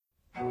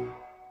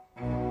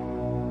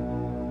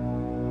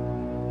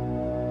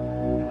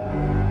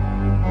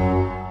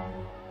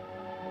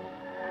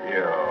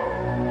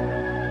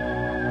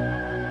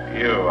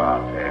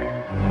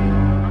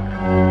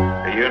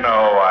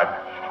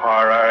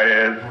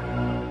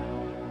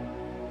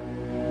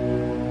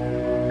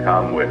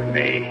Come with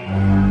me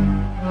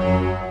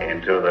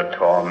into the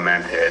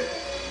tormented,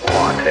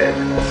 haunted,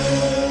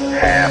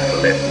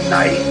 half-lit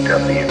night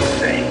of the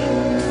insane.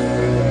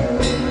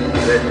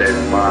 This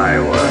is my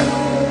world.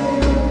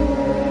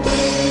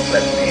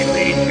 Let me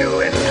lead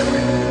you into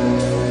it.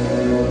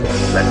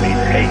 Let me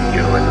take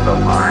you into the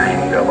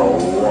mind of a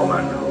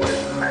woman who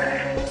is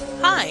mad.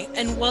 Hi,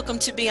 and welcome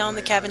to Beyond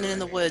the Cabin in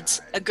the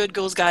Woods, a good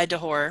girl's guide to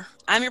horror.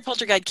 I'm your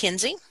polterguide,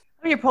 Kinsey.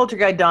 I'm your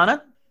polterguide,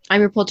 Donna. I'm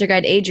your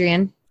polterguide,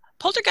 Adrian.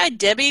 Polterguide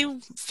Debbie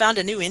found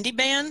a new indie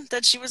band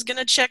that she was going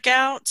to check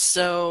out,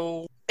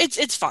 so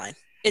it's fine.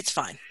 It's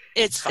fine.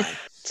 It's fine.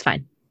 It's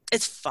fine.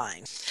 It's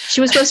fine. She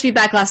was supposed to be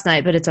back last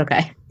night, but it's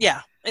okay.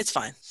 Yeah, it's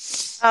fine.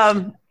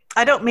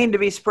 I don't mean to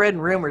be spreading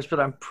rumors, but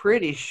I'm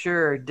pretty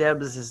sure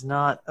Debs is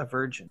not a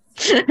virgin.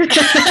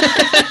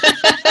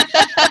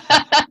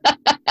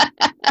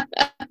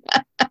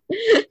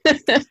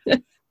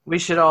 We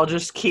should all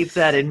just keep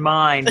that in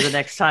mind the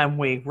next time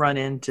we run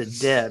into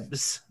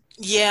Debs.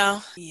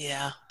 Yeah.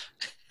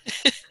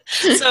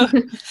 So,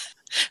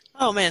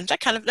 oh man,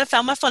 that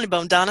found my funny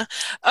bone, Donna.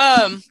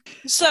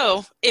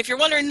 So if you're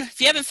wondering,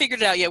 if you haven't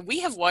figured it out yet, we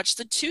have watched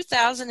the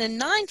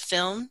 2009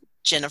 film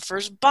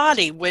Jennifer's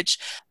Body, which,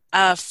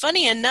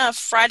 funny enough,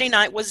 Friday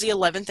night was the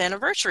 11th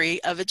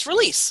anniversary of its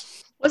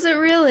release. Was it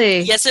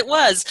really? Yes, it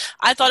was.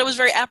 I thought it was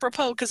very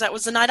apropos because that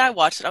was the night I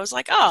watched it. I was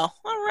like, oh,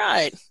 all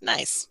right,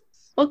 nice.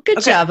 Well,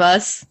 good job,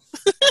 us.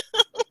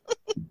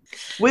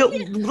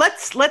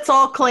 Let's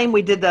all claim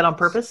we did that on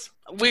purpose.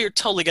 We're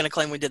totally going to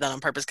claim we did that on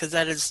purpose because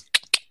that's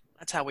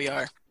how we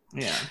are.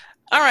 Yeah.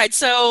 All right,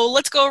 so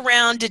let's go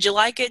around. Did you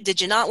like it? Did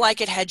you not like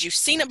it? Had you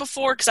seen it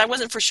before? Because I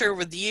wasn't for sure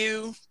with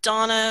you,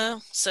 Donna.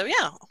 So,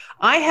 yeah.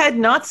 I had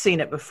not seen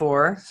it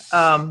before,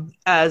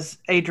 as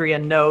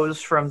Adrian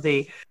knows from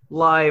the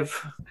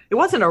live. It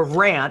wasn't a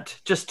rant.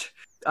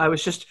 I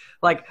was just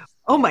like,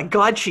 oh my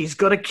God, she's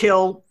going to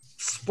kill.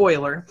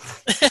 Spoiler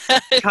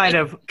kind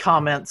of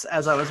comments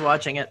as I was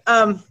watching it.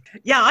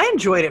 Yeah, I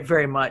enjoyed it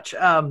very much.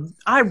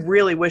 I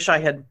really wish I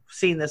had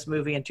seen this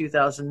movie in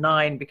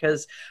 2009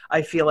 because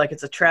I feel like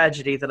it's a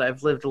tragedy that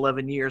I've lived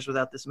 11 years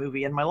without this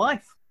movie in my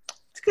life.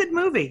 It's a good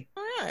movie.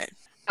 All right.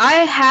 I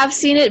have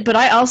seen it, but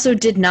I also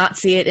did not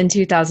see it in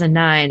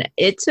 2009.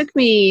 It took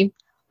me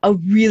a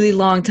really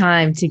long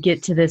time to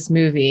get to this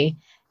movie.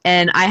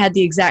 And I had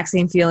the exact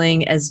same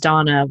feeling as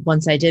Donna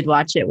once I did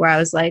watch it, where I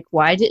was like,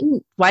 why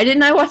didn't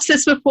I watch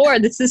this before?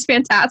 This is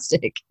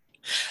fantastic.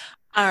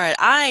 All right.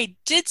 I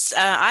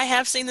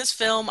have seen this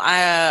film.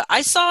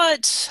 I saw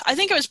it, I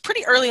think it was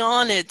pretty early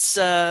on its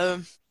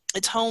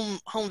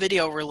home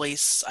video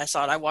release. I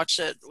saw it. I watched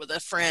it with a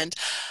friend.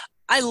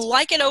 I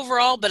like it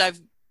overall, but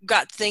I've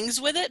got things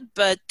with it,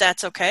 but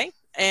that's okay.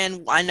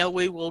 And I know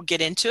we will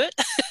get into it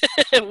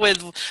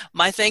with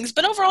my things.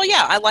 But overall,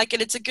 yeah, I like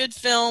it. It's a good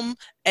film.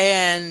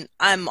 And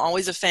I'm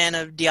always a fan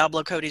of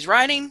Diablo Cody's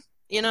writing,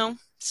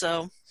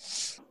 So,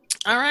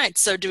 all right.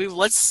 So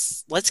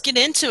let's get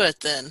into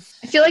it then.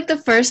 I feel like the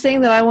first thing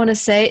that I want to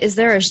say is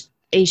there are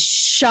a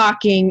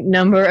shocking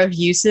number of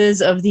uses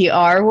of the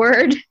R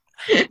word.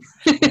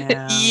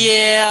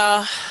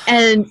 Yeah.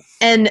 And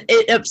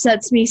it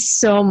upsets me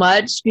so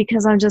much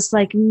because I'm just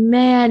like,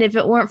 man, if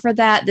it weren't for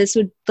that, this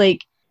would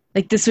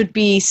this would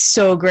be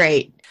so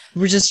great.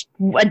 We're just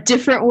a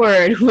different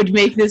word would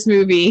make this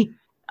movie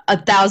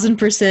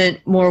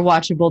 1,000% more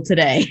watchable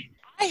today.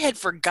 I had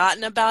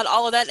forgotten about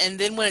all of that, and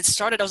then when it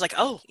started, I was like,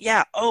 oh,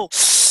 yeah, oh.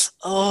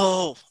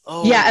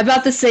 Yeah,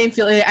 about the same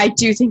feeling. I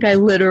do think I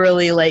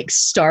literally,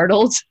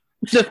 startled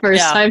the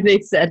first time they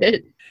said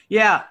it.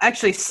 Yeah,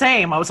 actually,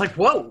 same. I was like,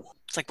 whoa.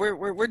 It's like,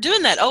 we're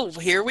doing that. Oh,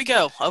 here we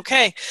go.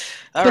 Okay.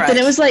 All right. But then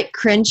it was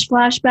cringe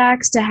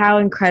flashbacks to how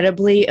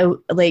incredibly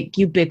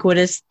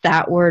ubiquitous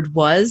that word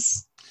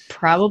was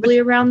probably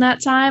around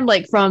that time,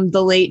 from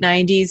the late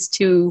 90s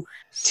to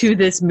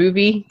this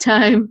movie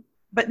time.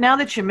 But now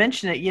that you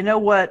mention it, you know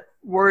what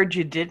word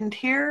you didn't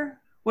hear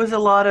was a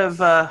lot of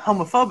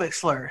homophobic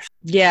slurs.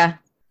 Yeah.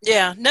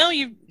 Yeah. No,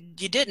 you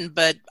didn't,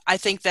 but I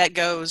think that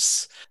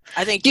goes,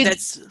 I think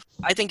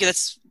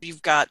that's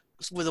you've got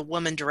with a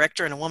woman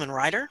director and a woman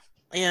writer.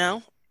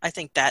 I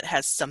think that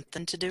has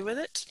something to do with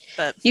it.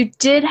 But you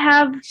did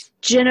have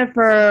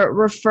Jennifer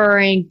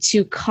referring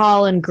to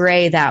Colin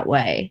Gray that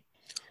way.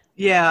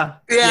 Yeah.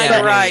 Yeah,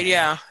 you're right,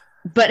 yeah.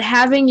 But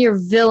having your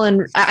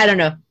villain, I don't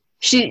know.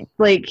 She,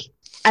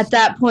 at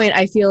that point,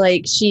 I feel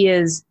like she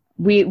is,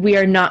 we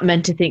are not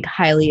meant to think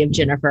highly of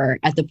Jennifer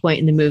at the point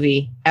in the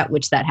movie at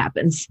which that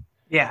happens.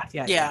 Yeah.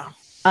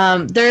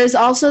 There is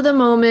also the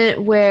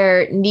moment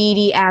where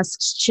Needy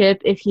asks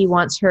Chip if he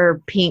wants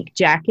her pink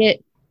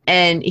jacket.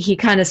 And he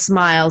kind of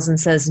smiles and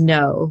says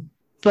no,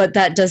 but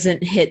that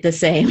doesn't hit the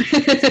same.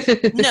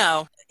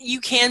 No, you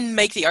can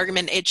make the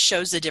argument it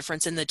shows the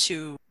difference in the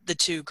two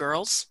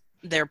girls,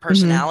 their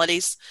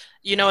personalities.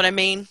 Mm-hmm. You know what I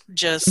mean?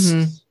 Just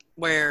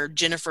where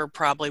Jennifer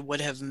probably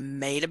would have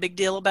made a big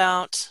deal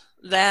about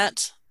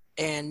that,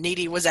 and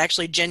Needy was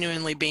actually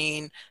genuinely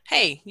being,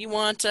 "Hey, you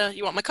want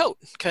my coat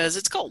because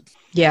it's cold."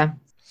 Yeah.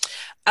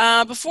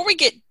 Before we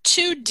get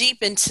too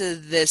deep into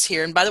this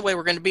here, and by the way,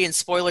 we're going to be in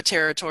spoiler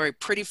territory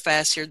pretty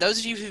fast here. Those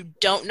of you who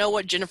don't know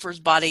what Jennifer's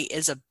Body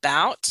is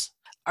about,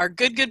 our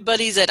good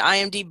buddies at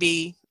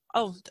IMDb,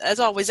 oh, as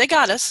always, they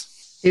got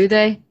us. Do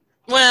they?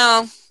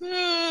 Well,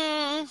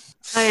 I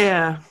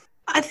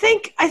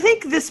think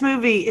this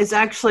movie is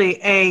actually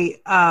a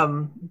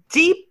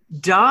deep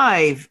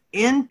dive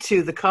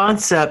into the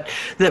concept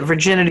that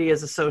virginity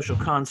is a social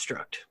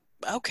construct.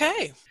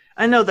 okay.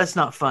 I know that's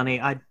not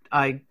funny. I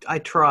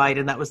tried,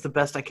 and that was the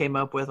best I came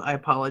up with. I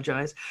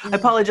apologize. I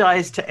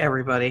apologize to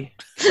everybody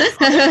for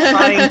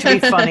trying to be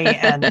funny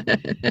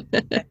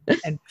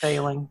and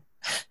failing.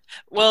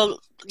 Well,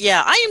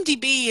 yeah,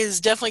 IMDb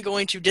is definitely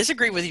going to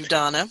disagree with you,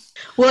 Donna.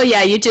 Well,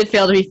 yeah, you did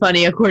fail to be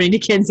funny, according to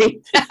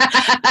Kinsey.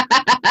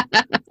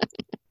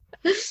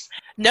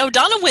 No,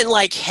 Donna went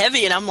like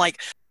heavy, and I'm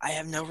like, I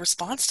have no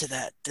response to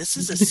that. This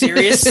is a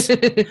serious,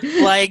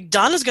 like,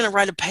 Donna's going to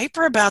write a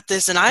paper about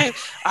this, and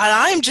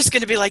I'm just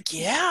going to be like,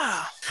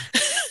 yeah.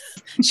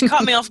 She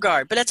caught me off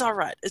guard, but it's all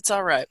right. It's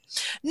all right.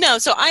 No,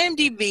 so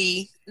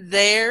IMDb,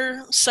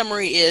 their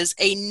summary is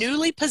a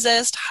newly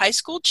possessed high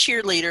school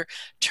cheerleader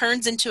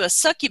turns into a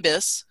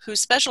succubus who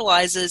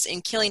specializes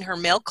in killing her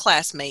male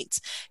classmates.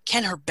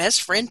 Can her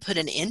best friend put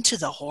an end to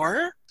the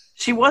horror?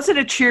 She wasn't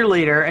a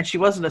cheerleader, and she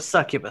wasn't a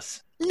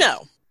succubus.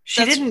 No.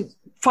 She didn't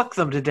fuck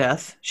them to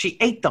death. She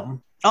ate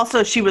them.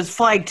 Also, she was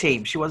flag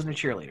team. She wasn't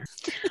a cheerleader.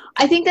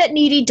 I think that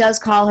Needy does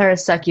call her a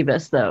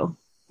succubus, though.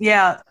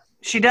 Yeah,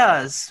 she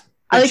does.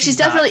 I think she's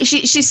definitely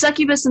she's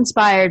succubus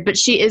inspired, but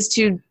she is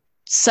to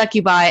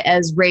succubi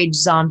as rage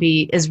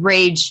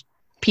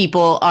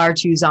people are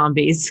to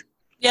zombies.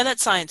 Yeah, that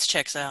science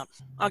checks out.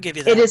 I'll give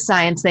you that. It is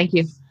science. Thank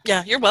you.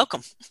 Yeah, you're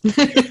welcome.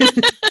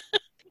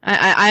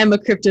 I am a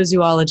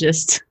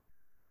cryptozoologist.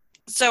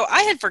 So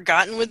I had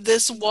forgotten with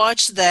this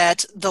watch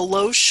that the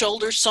low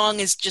shoulder song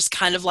is just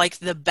kind of like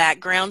the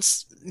background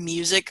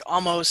music,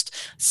 almost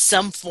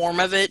some form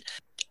of it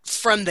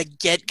from the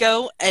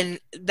get-go, and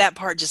that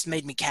part just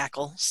made me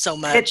cackle so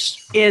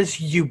much. It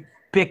is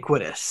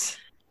ubiquitous.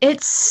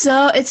 It's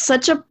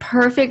such a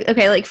perfect,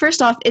 okay, like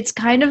first off, it's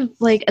kind of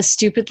like a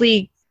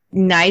stupidly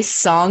nice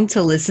song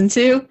to listen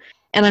to,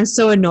 and I'm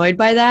so annoyed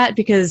by that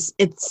because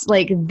it's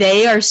like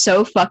they are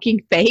so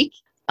fucking fake.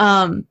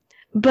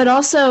 But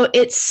also,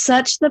 it's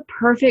such the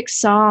perfect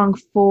song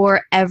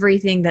for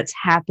everything that's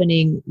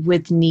happening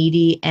with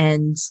Needy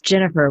and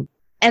Jennifer.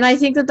 And I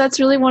think that that's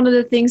really one of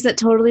the things that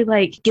totally,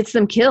 like, gets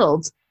them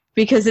killed.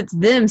 Because it's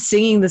them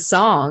singing the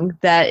song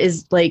that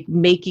is, like,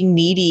 making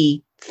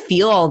Needy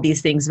feel all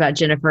these things about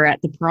Jennifer at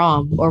the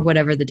prom or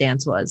whatever the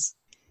dance was.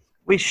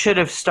 We should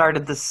have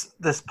started this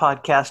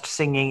podcast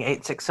singing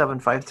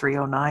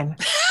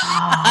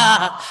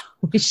 8675309.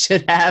 We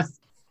should have.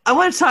 I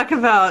want to talk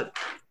about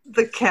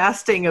the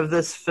casting of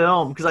this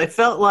film because I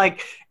felt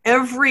like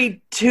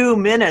every 2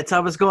 minutes I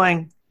was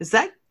going, is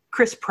that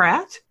Chris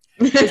Pratt?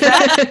 Is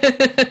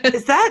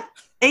that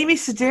Amy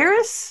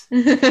Sedaris?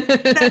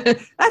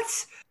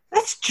 That's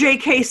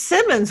J.K.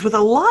 Simmons with a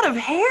lot of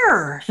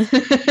hair.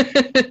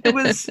 It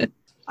was.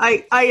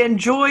 I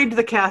enjoyed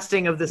the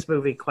casting of this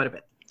movie quite a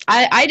bit.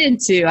 I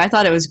did too. I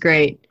thought it was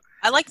great.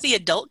 I like the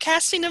adult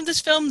casting of this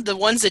film. The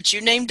ones that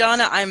you named,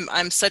 Donna,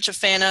 I'm such a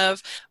fan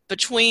of.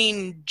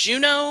 Between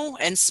Juno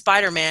and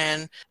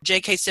Spider-Man,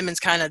 J.K. Simmons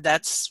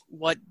that's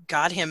what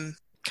got him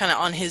kind of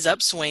on his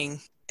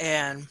upswing,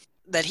 and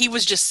that he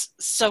was just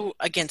so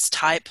against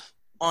type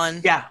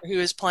on who he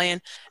was playing.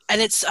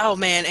 And it's, oh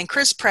man, and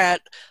Chris Pratt,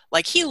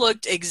 like he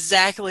looked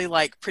exactly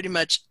like pretty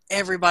much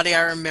everybody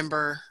I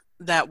remember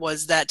that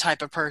was that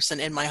type of person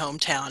in my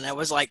hometown. I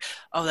was like,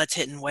 oh, that's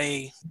hitting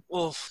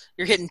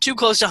you're hitting too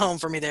close to home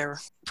for me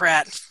there,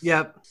 Pratt.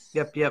 Yep.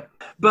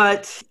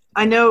 But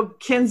I know,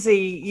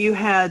 Kinsey, you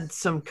had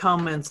some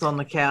comments on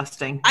the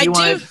casting. I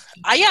do.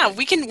 Yeah,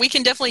 we can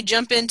definitely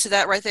jump into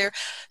that right there.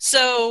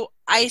 So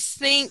I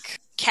think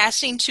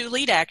casting two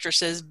lead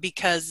actresses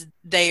because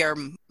they are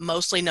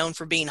mostly known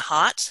for being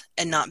hot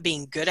and not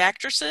being good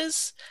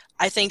actresses,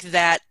 I think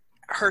that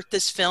hurt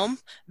this film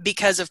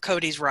because of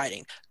Cody's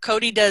writing.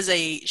 Cody does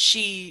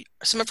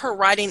some of her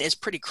writing is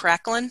pretty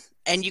crackling,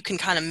 and you can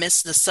kind of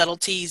miss the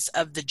subtleties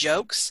of the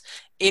jokes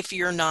if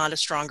you're not a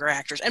stronger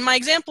actress. And my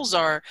examples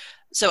are,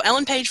 so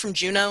Ellen Page from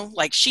Juno,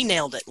 like she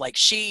nailed it. Like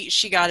she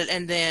got it.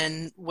 And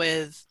then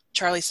with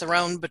Charlize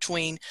Theron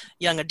between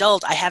Young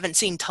Adult, I haven't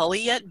seen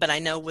Tully yet, but I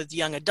know with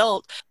Young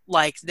Adult,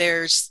 like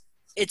there's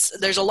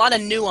a lot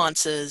of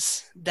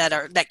nuances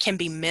that can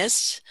be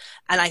missed.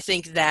 And I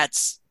think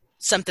that's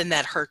something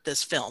that hurt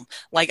this film.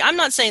 Like, I'm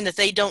not saying that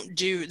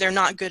they're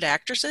not good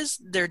actresses.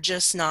 They're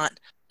just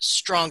not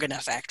strong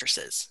enough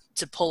actresses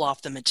to pull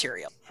off the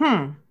material.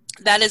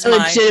 That is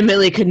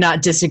legitimately could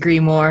not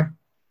disagree more.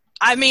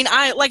 I mean,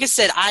 like I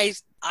said, I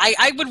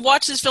would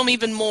watch this film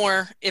even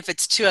more if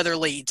it's two other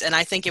leads, and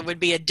I think it would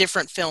be a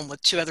different film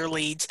with two other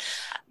leads.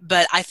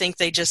 But I think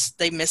they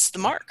missed the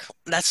mark.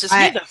 That's just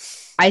me, though.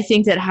 I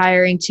think that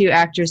hiring two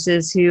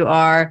actresses who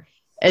are,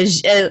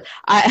 I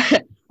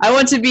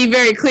want to be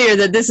very clear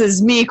that this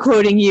is me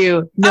quoting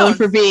you, known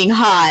for being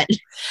hot.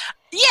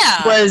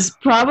 Yeah. was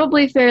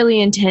probably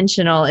fairly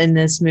intentional in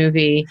this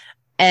movie.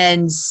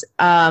 And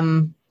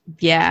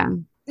yeah.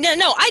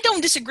 No, I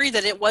don't disagree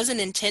that it wasn't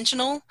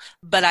intentional,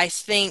 but I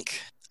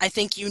think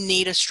you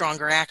need a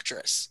stronger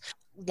actress.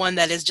 One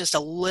that is just a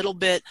little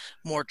bit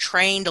more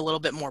trained, a little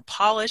bit more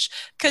polished,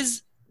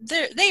 because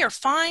they are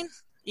fine.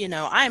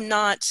 I'm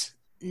not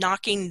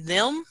knocking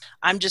them.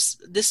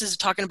 This is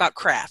talking about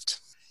craft.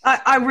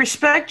 I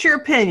respect your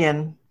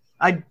opinion.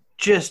 I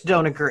just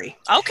don't agree.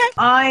 Okay.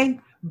 I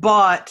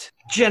bought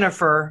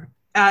Jennifer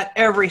at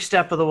every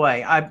step of the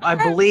way. I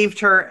believed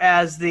her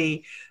as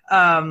the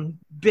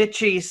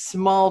bitchy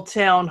small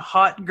town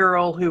hot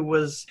girl who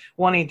was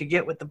wanting to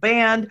get with the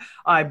band.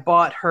 I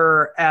bought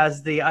her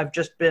as the I've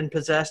just been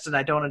possessed and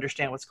I don't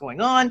understand what's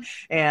going on.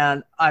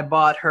 And I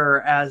bought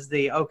her as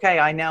the okay,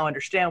 I now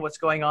understand what's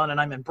going on and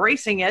I'm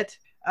embracing it.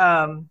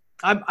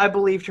 I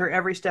believed her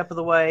every step of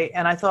the way,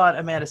 and I thought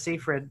Amanda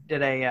Seyfried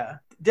did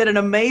an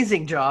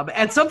amazing job.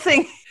 And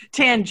something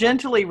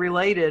tangentially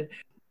related,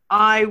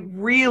 I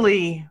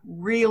really,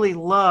 really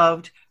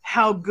loved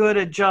how good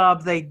a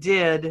job they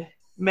did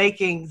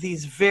making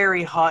these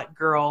very hot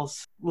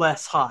girls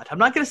less hot. I'm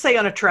not going to say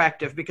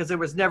unattractive because there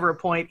was never a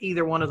point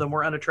either one of them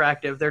were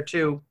unattractive. They're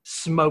too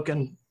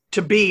smoking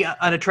to be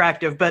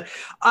unattractive. But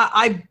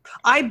I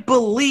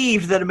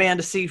believe that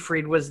Amanda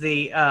Seyfried was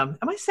the, am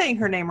I saying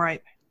her name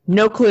right?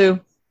 No clue.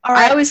 All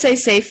right. I always say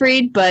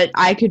Seyfried, but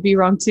I could be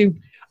wrong too.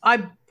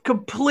 I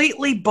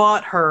completely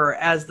bought her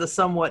as the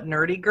somewhat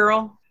nerdy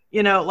girl.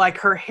 Like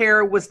her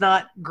hair was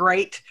not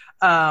great.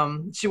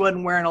 She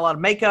wasn't wearing a lot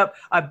of makeup.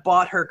 I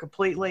bought her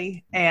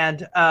completely.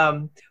 And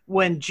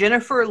when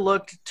Jennifer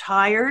looked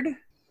tired,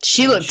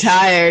 she looked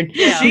tired.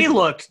 She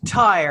looked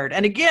tired.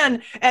 And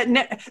again,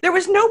 there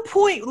was no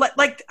point.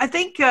 Like I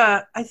think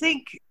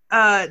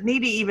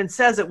Needy even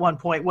says at one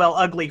point, "Well,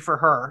 ugly for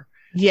her."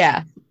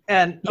 Yeah.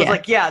 And I was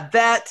like, yeah,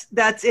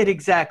 that's it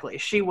exactly.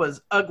 She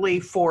was ugly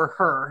for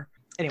her.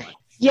 Anyway.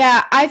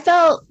 Yeah, I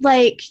felt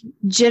like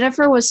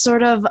Jennifer was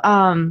sort of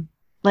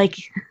like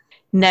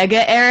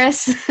Nega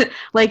Eris,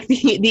 like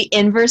the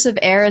inverse of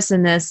Eris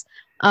in this.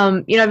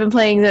 I've been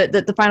playing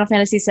the Final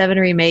Fantasy VII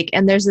remake,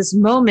 and there's this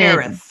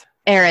moment.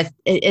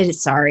 Aerith.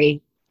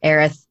 Sorry,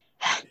 Aerith.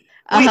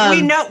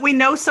 We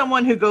know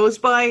someone who goes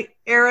by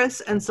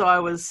Eris, and so I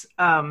was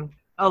a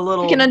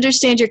little. I can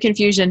understand your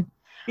confusion.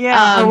 Yeah,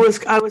 I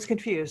was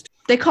confused.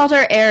 They called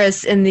her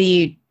Eris in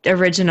the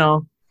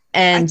original,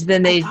 and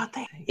then they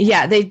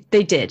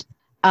did.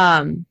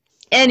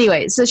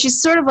 Anyway, so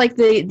she's sort of like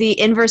the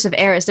inverse of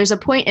Eris. There's a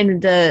point in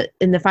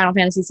the Final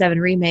Fantasy VII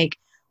remake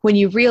when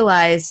you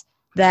realize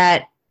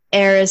that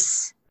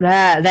Eris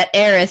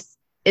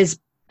is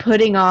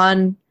putting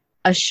on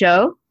a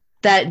show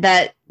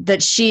that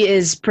she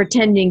is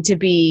pretending to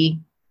be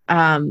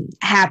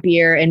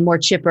happier and more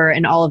chipper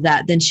and all of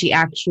that than she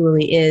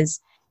actually is.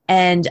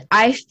 And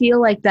I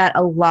feel like that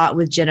a lot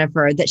with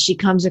Jennifer, that she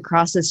comes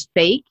across as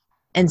fake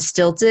and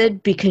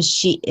stilted because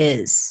she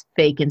is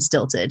fake and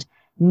stilted.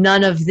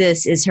 None of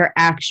this is her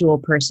actual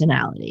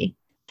personality.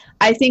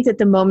 I think that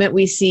the moment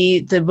we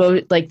see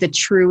the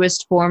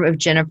truest form of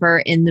Jennifer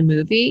in the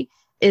movie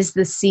is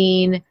the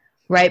scene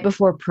right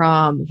before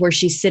prom where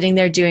she's sitting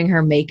there doing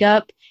her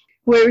makeup,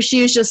 where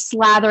she was just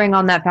slathering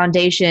on that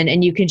foundation,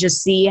 and you can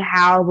just see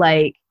how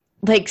like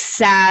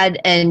sad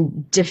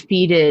and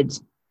defeated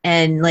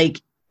and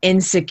like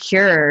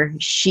insecure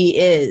she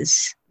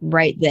is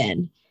right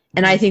then.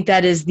 And I think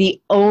that is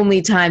the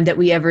only time that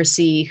we ever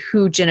see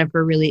who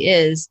Jennifer really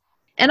is.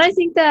 And I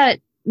think that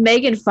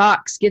Megan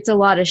Fox gets a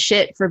lot of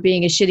shit for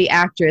being a shitty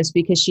actress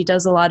because she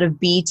does a lot of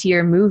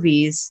B-tier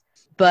movies.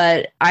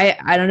 But I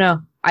don't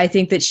know. I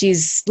think that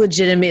she's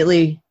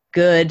legitimately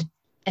good.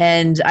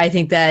 And I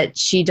think that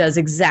she does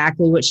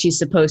exactly what she's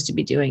supposed to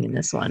be doing in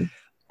this one.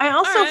 I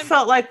also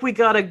felt like we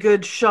got a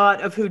good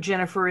shot of who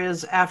Jennifer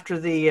is after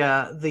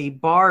the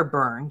bar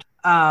burned.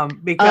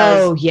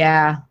 Because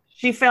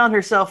she found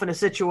herself in a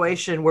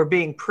situation where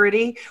being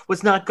pretty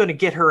was not going to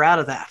get her out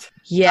of that.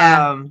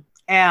 Yeah.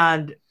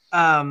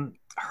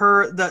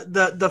 Her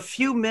the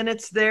few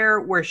minutes there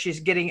where she's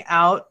getting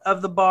out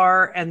of the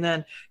bar and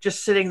then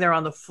just sitting there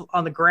on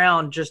the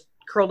ground, just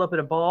curled up in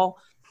a ball.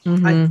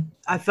 Mm-hmm.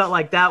 I felt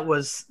like that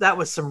was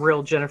some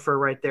real Jennifer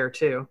right there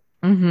too.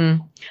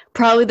 Mm-hmm.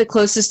 Probably the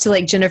closest to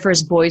like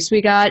Jennifer's voice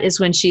we got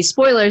is when she,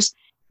 spoilers,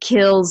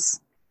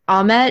 kills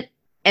Ahmet,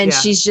 and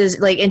she's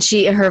just like, and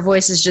her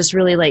voice is just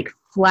really like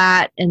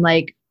flat and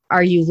like,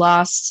 "Are you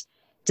lost?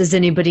 Does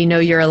anybody know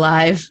you're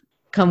alive?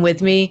 Come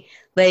with me."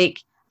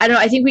 Like, I don't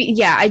know. I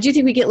do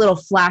think we get little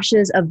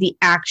flashes of the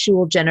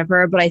actual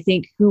Jennifer, but I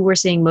think who we're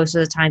seeing most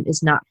of the time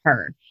is not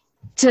her.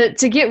 To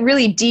get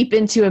really deep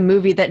into a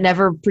movie that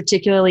never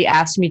particularly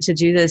asked me to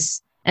do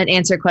this and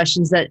answer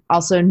questions that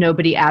also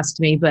nobody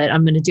asked me, but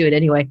I'm going to do it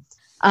anyway.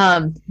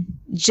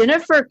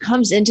 Jennifer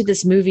comes into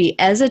this movie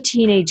as a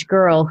teenage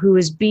girl who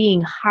is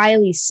being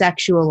highly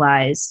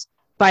sexualized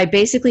by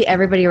basically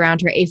everybody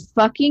around her. A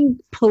fucking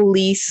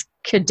police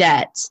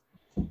cadet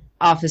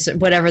officer,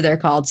 whatever they're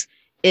called,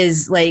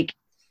 is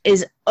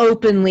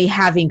openly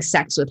having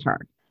sex with her.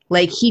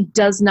 Like, he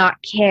does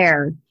not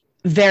care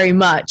very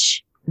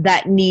much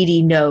that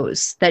Needy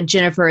knows that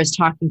Jennifer is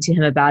talking to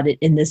him about it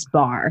in this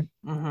bar.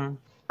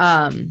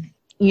 Mm-hmm.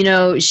 You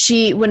know,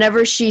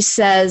 whenever she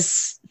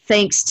says,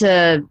 thanks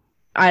to,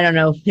 I don't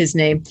know his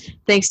name,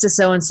 thanks to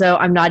so-and-so,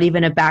 I'm not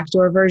even a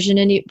backdoor virgin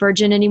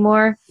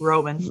anymore.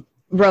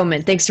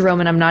 Roman. Thanks to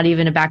Roman, I'm not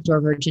even a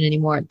backdoor virgin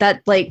anymore.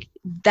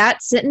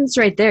 That sentence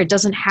right there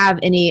doesn't have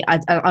any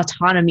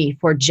autonomy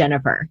for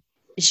Jennifer.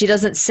 She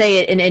doesn't say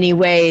it in any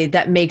way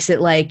that makes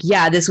it like,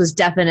 yeah, this was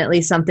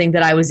definitely something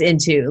that I was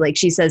into. Like,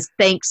 she says,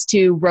 thanks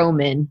to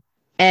Roman.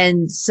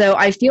 And so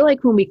I feel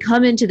like when we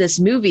come into this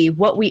movie,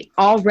 what we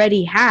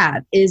already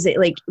have is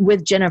like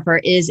with Jennifer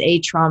is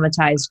a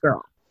traumatized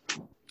girl.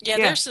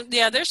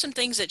 Yeah, there's some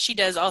things that she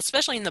does,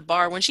 especially in the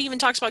bar, when she even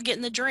talks about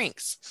getting the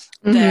drinks,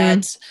 Mm-hmm.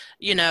 that,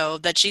 you know,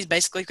 that she's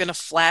basically going to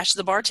flash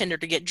the bartender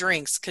to get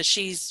drinks because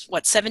she's,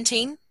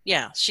 17?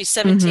 Yeah, she's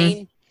 17.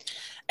 Mm-hmm.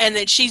 And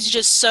that she's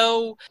just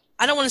so,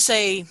 I don't want to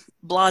say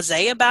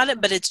blasé about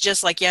it, but it's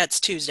just like, yeah, it's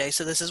Tuesday,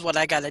 so this is what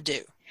I got to do,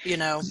 you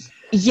know?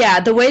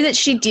 Yeah, the way that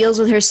she deals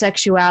with her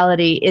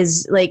sexuality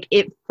is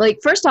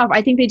first off,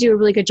 I think they do a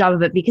really good job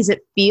of it because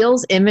it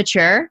feels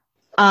immature.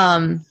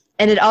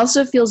 And it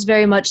also feels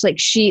very much like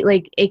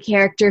a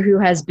character who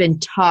has been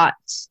taught,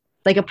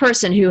 like a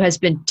person who has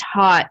been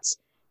taught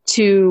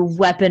to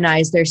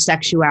weaponize their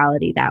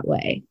sexuality that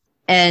way.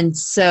 And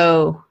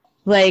so,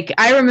 like,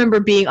 I remember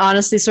being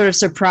honestly sort of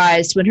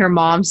surprised when her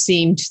mom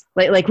seemed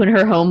like when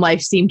her home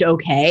life seemed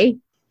okay.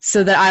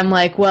 So that I'm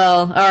like,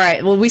 well, all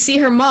right, well, we see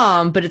her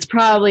mom, but it's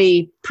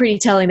probably pretty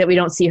telling that we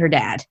don't see her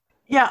dad.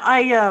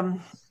 Yeah,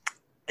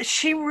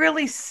 she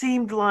really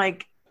seemed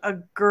like a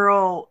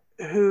girl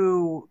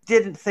who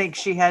didn't think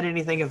she had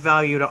anything of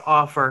value to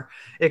offer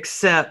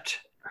except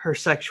her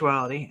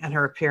sexuality and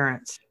her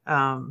appearance.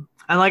 And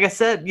like I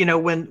said, you know,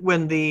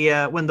 when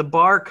the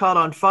bar caught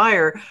on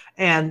fire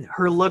and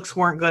her looks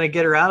weren't going to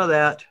get her out of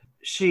that,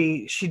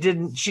 she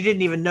didn't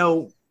even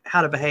know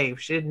how to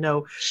behave. She didn't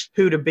know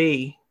who to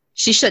be.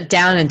 She shut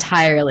down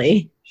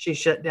entirely. She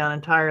shut down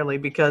entirely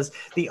because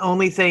the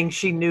only thing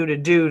she knew to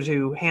do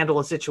to handle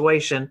a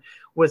situation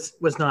was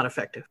not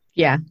effective.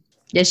 Yeah.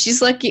 Yeah,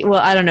 she's lucky. Well,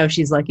 I don't know if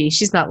she's lucky.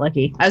 She's not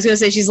lucky. I was going to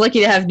say she's lucky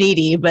to have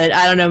Needy, but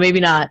I don't know. Maybe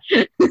not.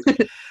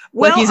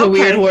 Lucky's a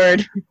weird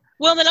word.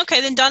 Well,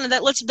 then Donna,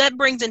 that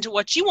brings into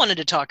what you wanted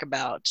to talk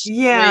about.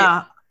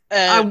 Yeah.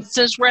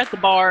 Since we're at the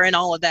bar and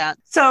all of that.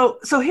 So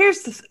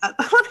here's the,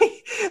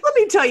 let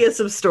me tell you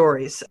some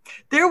stories.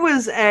 There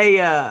was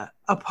a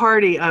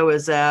party I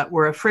was at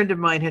where a friend of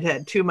mine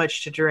had too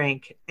much to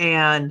drink,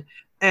 and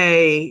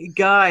a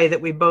guy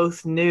that we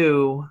both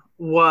knew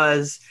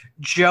was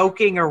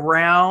joking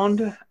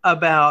around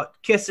about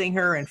kissing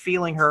her and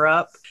feeling her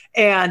up.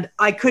 And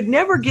I could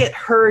never get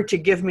her to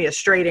give me a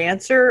straight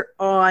answer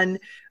on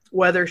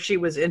whether she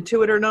was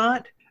into it or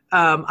not.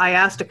 I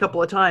asked a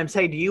couple of times,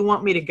 hey, do you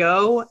want me to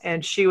go?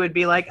 And she would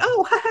be like,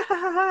 oh, ha, ha,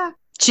 ha, ha.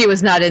 She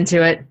was not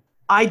into it.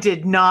 I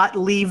did not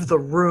leave the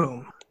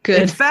room. Good.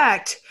 In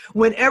fact,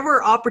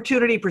 whenever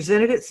opportunity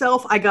presented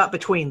itself, I got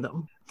between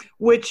them,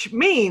 which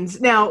means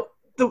now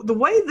the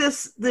way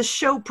this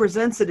show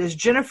presents it is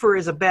Jennifer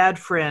is a bad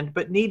friend,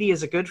 but Needy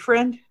is a good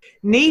friend.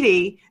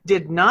 Needy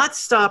did not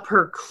stop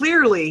her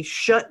clearly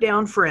shut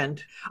down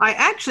friend. I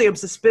actually am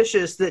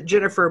suspicious that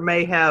Jennifer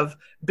may have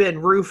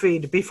been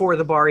roofied before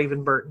the bar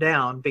even burnt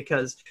down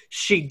because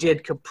she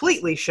did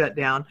completely shut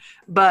down,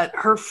 but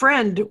her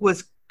friend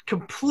was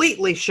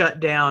completely shut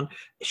down.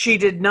 She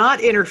did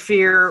not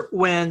interfere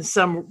when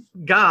some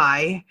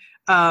guy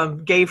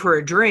gave her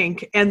a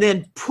drink and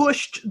then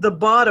pushed the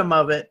bottom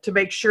of it to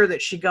make sure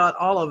that she got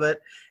all of it,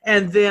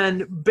 and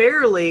then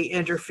barely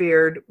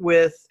interfered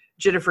with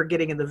Jennifer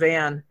getting in the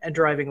van and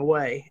driving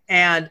away.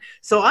 And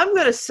so I'm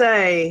going to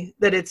say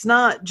that it's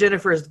not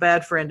Jennifer is the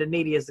bad friend and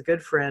Needy is the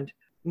good friend.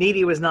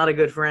 Needy was not a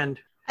good friend.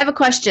 I have a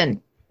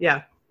question.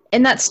 Yeah.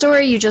 In that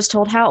story you just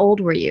told, how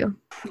old were you?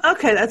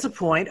 Okay, that's a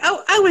point.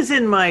 I was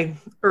in my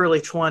early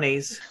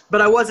 20s,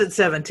 but I wasn't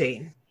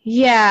 17.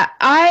 Yeah,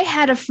 I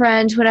had a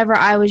friend whenever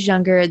I was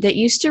younger that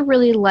used to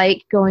really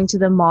like going to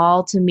the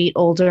mall to meet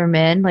older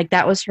men. Like,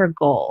 that was her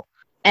goal.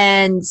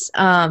 And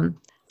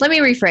let me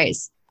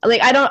rephrase.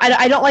 Like, I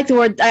don't like the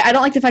word. I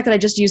don't like the fact that I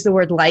just used the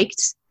word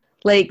liked.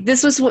 Like,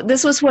 this was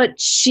what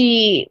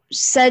she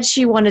said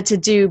she wanted to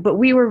do, but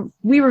we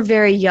were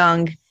very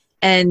young,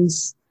 and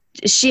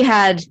she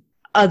had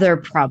other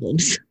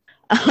problems.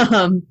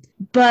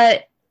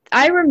 But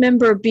I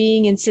remember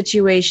being in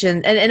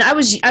situations, and I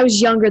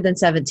was younger than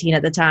 17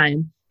 at the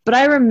time, but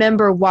I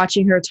remember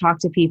watching her talk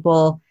to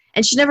people,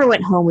 and she never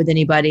went home with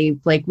anybody.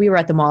 Like, we were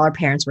at the mall, our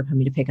parents were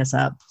coming to pick us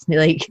up.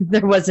 Like,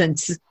 there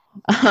wasn't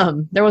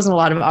a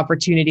lot of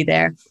opportunity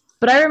there.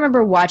 But I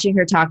remember watching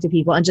her talk to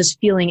people and just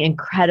feeling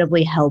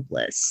incredibly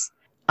helpless.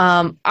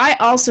 I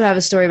also have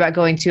a story about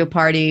going to a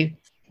party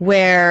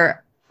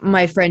where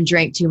my friend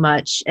drank too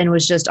much and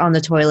was just on the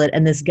toilet,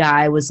 and this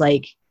guy was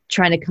like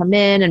trying to come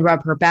in and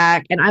rub her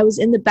back. And I was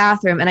in the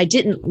bathroom, and I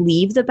didn't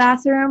leave the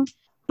bathroom,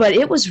 but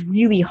it was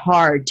really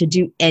hard to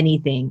do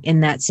anything in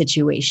that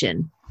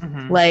situation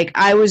Mhm. Like,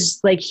 I was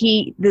like,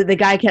 the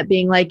guy kept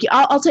being like,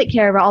 I'll take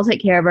care of her. I'll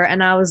take care of her.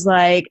 And I was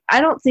like, I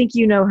don't think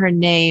you know her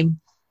name.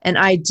 And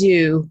I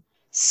do.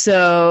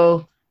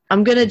 So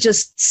I'm going to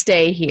just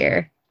stay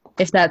here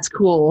if that's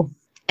cool.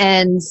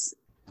 And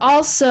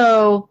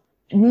also,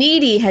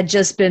 Needy had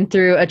just been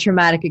through a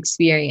traumatic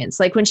experience.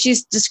 Like, when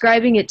she's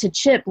describing it to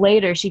Chip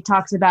later, she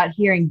talks about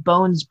hearing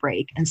bones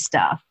break and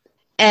stuff.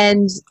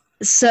 And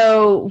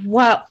so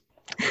while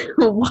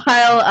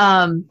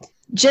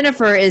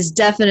Jennifer is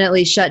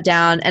definitely shut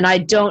down, and I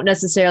don't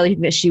necessarily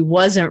think that she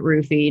wasn't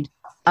roofied,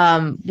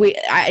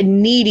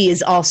 Needy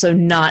is also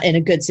not in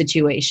a good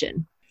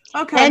situation.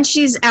 Okay. And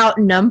she's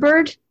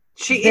outnumbered.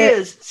 She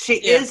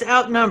is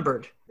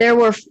outnumbered. There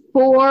were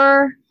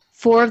four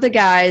of the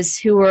guys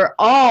who were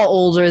all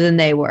older than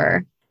they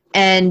were,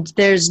 and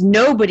there's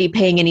nobody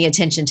paying any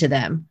attention to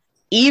them.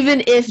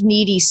 Even if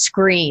Needy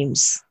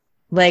screams,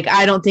 like,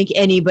 I don't think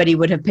anybody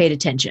would have paid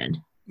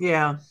attention.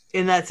 Yeah,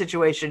 in that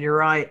situation, you're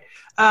right.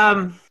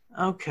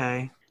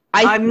 Okay.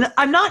 I'm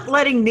I'm not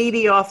letting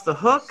Needy off the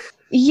hook.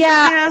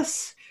 Yeah.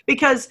 Yes,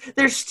 because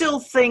there's still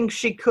things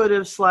she could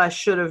have /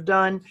 should have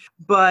done,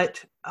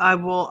 but I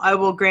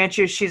will grant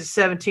you she's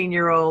a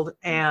 17-year-old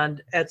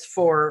and it's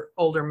 4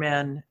 older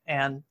men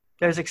and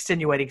there's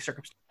extenuating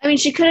circumstances. I mean,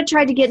 she could have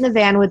tried to get in the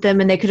van with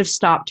them and they could have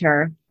stopped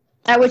her.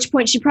 At which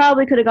point she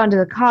probably could have gone to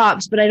the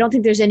cops, but I don't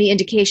think there's any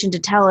indication to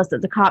tell us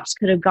that the cops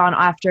could have gone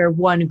after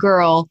one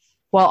girl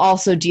while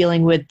also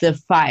dealing with the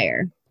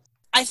fire.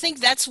 I think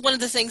that's one of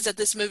the things that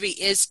this movie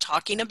is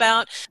talking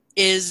about,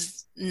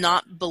 is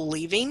not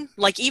believing.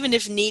 Like, even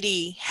if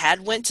Needy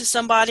had went to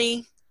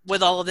somebody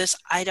with all of this,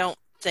 I don't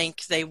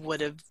think they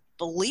would have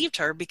believed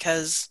her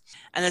because,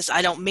 and this,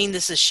 I don't mean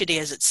this as shitty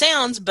as it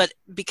sounds, but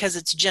because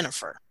it's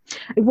Jennifer.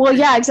 Well,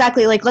 yeah,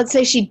 exactly. Like, let's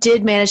say she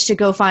did manage to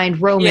go find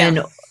Roman.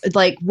 Yeah.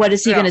 Like, what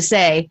is he going to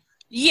say?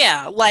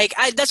 Yeah, like,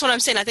 that's what I'm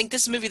saying. I think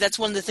this movie, that's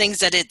one of the things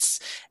that it's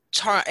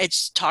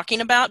talking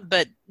about,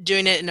 but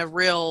doing it in a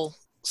real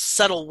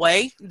subtle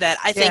way that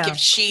I think if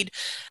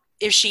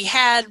she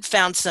had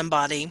found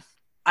somebody,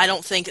 I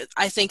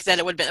think that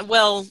it would have been,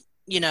 well,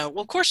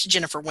 of course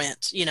Jennifer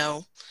went,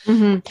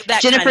 Mm-hmm.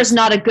 Jennifer's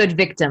not a good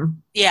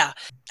victim. Yeah.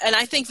 And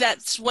I think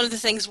that's one of the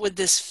things with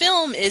this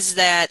film is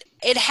that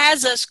it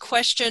has us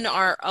question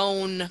our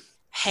own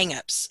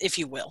hang-ups, if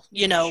you will,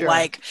 Sure.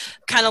 Like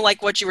kind of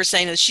like what you were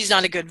saying is she's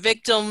not a good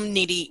victim.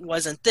 Needy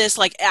wasn't this.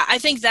 Like, I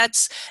think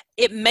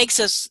it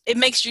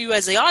makes you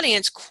as the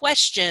audience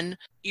question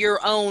your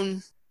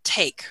own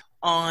take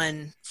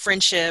on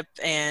friendship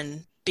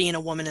and being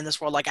a woman in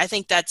this world. Like, I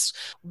think that's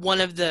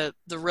one of the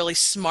really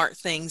smart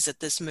things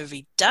that this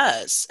movie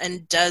does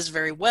and does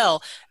very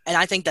well. And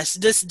I think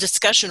this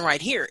discussion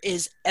right here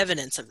is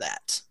evidence of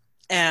that.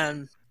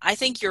 And I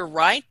think you're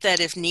right that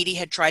if Needy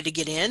had tried to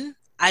get in,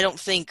 I don't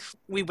think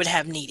we would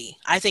have Needy.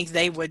 I think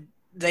they would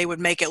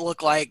make it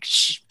look like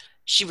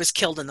she was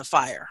killed in the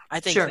fire. I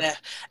think Sure. that,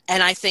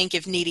 and I think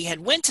if Needy had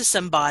went to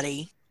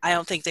somebody, I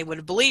don't think they would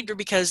have believed her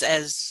because,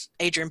 as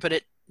Adrian put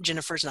it,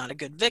 Jennifer's not a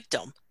good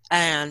victim.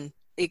 And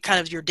it kind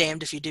of, you're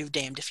damned if you do,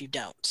 damned if you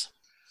don't.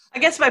 I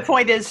guess my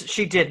point is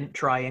she didn't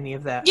try any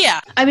of that. Yeah.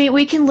 I mean,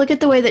 we can look at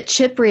the way that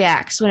Chip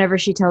reacts whenever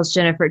she tells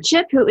Jennifer.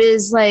 Chip, who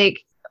is,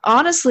 like,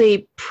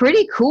 honestly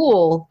pretty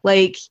cool.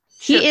 Like,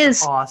 he Chip's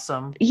is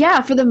awesome.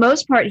 Yeah, for the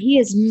most part, he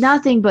is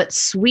nothing but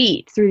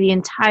sweet through the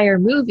entire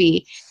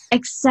movie,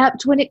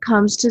 except when it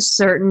comes to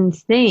certain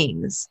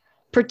things,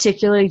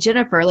 particularly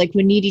Jennifer. Like,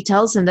 when Needy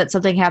tells him that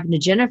something happened to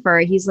Jennifer,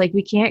 he's like,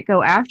 we can't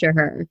go after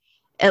her.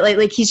 And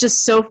like he's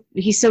so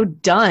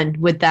done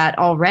with that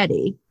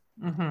already.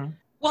 Mm-hmm.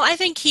 Well, I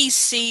think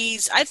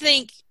he's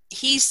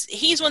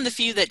one of the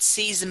few that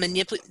sees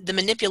the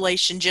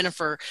manipulation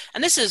Jennifer,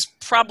 and this is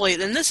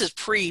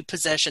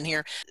pre-possession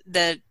here,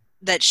 that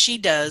she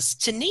does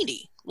to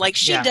Needy. Like,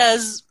 she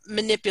does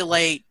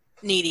manipulate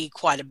Needy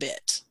quite a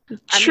bit.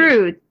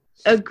 True.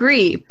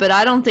 Agree. But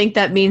I don't think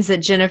that means that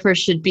Jennifer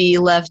should be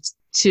left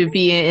to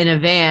be in a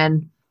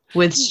van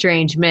with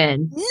strange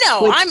men.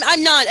 No,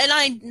 I'm not,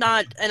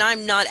 and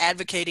I'm not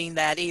advocating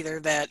that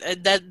either.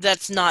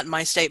 That's not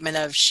my statement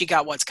of she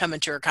got what's coming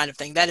to her kind of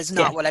thing. That is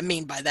not what I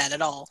mean by that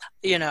at all.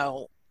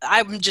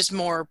 I'm just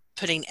more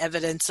putting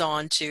evidence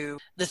on to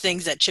the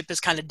things that Chip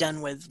has kind of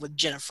done with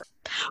Jennifer.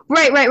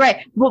 Right.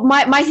 Well,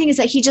 my thing is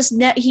that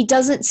he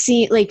doesn't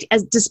see, like,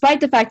 as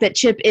despite the fact that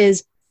Chip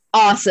is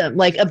awesome,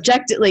 like,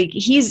 objective, like,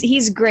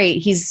 he's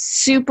great. He's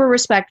super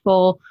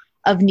respectful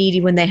of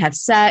Needy when they have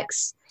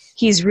sex.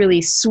 He's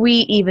really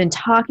sweet, even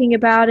talking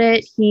about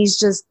it. He's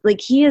just,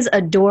 like, he is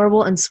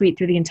adorable and sweet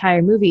through the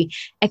entire movie,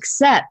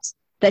 except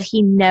that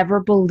he never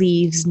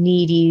believes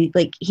Needy,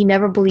 like, he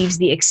never believes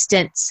the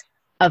extent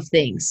of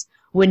things.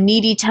 When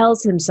Needy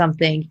tells him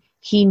something,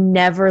 he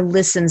never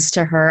listens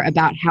to her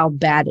about how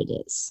bad it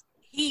is.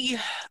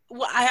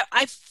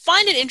 I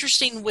find it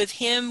interesting with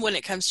him when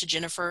it comes to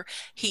Jennifer.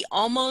 He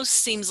almost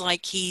seems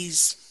like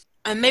he's,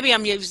 and maybe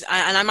I'm using,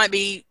 and I might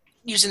be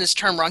using this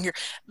term wrong here,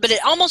 but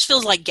it almost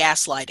feels like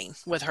gaslighting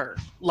with her.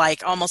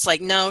 Like, almost like,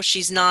 no,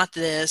 she's not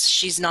this.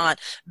 She's not.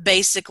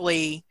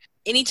 Basically,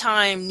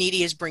 anytime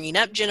Needy is bringing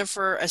up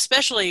Jennifer,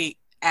 especially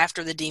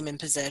after the demon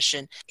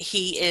possession,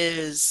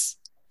 he's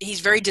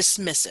very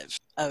dismissive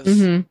of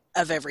Mhm.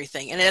 of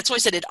everything. And that's why I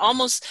said it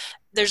almost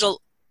there's a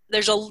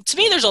to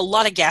me there's a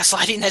lot of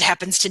gaslighting that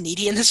happens to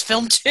Needy in this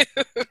film too.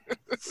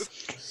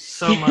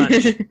 So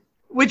much.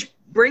 Which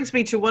brings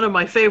me to one of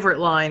my favorite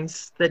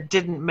lines that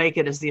didn't make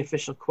it as the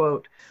official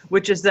quote,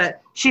 which is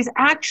that she's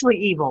actually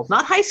evil,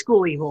 not high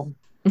school evil.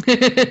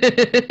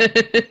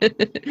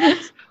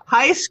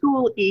 High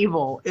school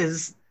evil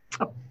is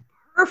a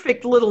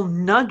perfect little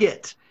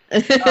nugget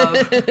of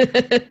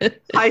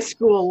high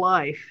school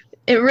life.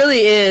 It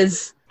really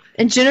is.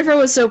 And Jennifer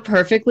was so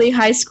perfectly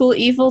high school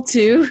evil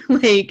too.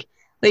 Like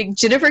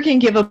Jennifer can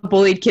give a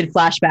bullied kid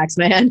flashbacks,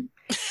 man.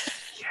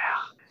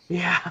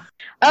 Yeah.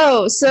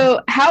 Oh,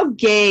 so how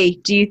gay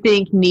do you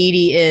think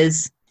Needy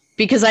is?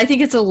 Because I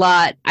think it's a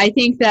lot. I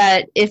think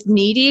that if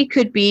Needy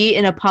could be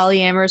in a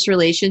polyamorous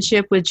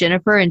relationship with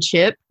Jennifer and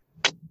Chip,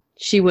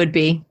 she would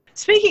be.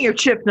 Speaking of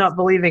Chip not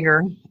believing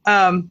her,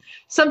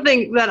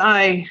 something that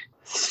I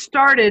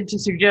started to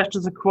suggest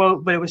as a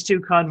quote, but it was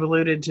too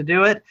convoluted to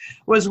do it,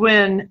 was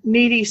when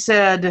Needy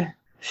said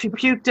she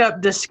puked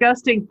up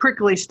disgusting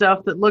prickly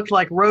stuff that looked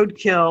like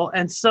roadkill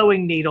and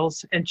sewing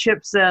needles, and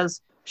Chip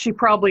says she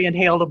probably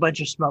inhaled a bunch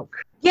of smoke.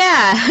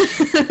 Yeah.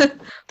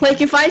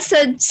 Like if I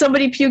said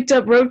somebody puked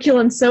up roadkill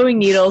and sewing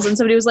needles and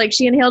somebody was like,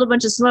 she inhaled a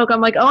bunch of smoke,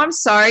 I'm like, oh, I'm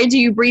sorry. Do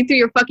you breathe through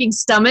your fucking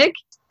stomach?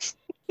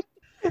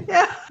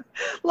 Yeah.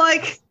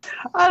 Like,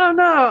 I don't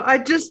know. I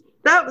just,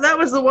 that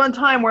was the one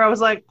time where I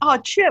was like, oh,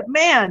 Chip,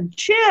 man,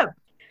 Chip.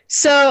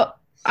 So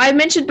I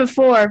mentioned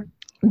before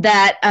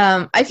that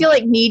I feel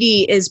like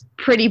Needy is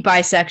pretty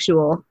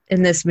bisexual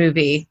in this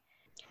movie.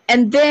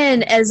 And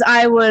then as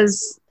I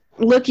was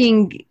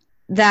looking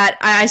that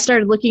I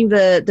started looking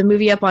the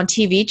movie up on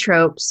TV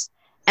Tropes,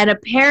 and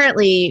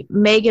apparently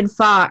Megan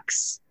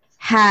Fox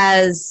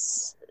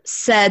has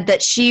said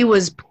that she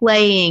was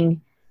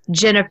playing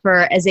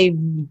Jennifer as a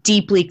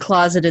deeply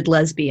closeted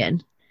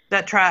lesbian.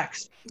 That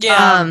tracks.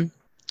 Yeah.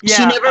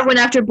 She never went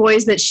after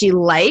boys that she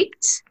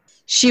liked.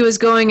 She was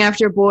going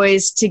after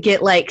boys to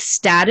get like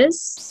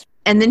status,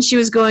 and then she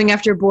was going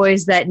after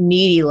boys that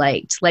Needy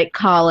liked, like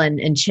Colin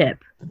and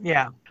Chip.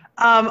 Yeah.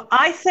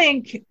 I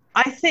think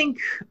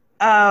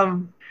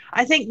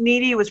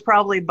Needy was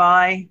probably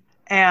bi,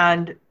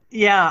 and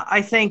yeah,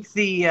 I think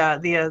the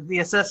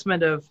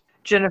assessment of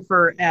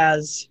Jennifer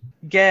as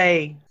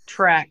gay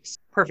tracks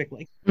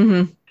perfectly.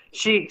 Mm-hmm.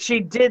 She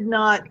did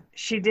not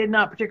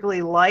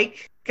particularly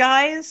like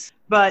guys,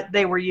 but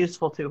they were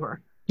useful to her.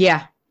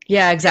 Yeah,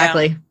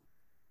 exactly.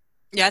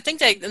 Yeah, I think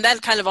that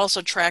kind of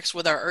also tracks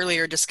with our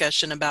earlier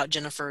discussion about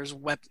Jennifer's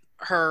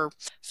her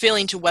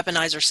feeling to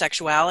weaponize her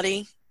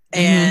sexuality,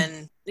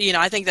 and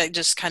I think that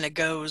just kind of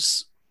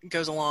goes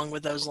along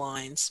with those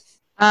lines.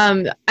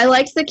 I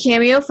liked the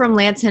cameo from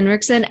Lance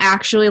Henriksen.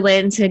 Actually,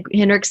 Lance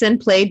Henriksen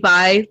played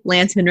by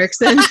Lance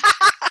Henriksen.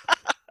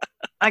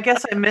 I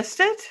guess I missed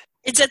it.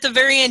 It's at the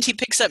very end. He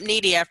picks up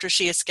Needy after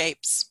she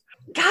escapes.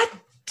 God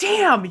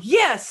damn!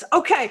 Yes.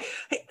 Okay.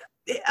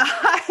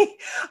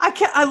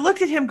 I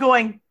looked at him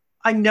going,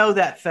 I know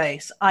that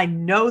face.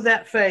 And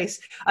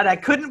I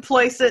couldn't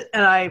place it,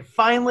 and I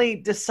finally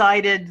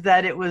decided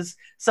that it was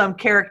some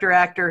character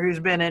actor who's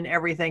been in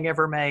everything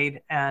ever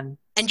made, and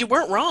you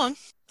weren't wrong.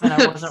 And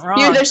I wasn't wrong.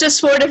 Yeah, there's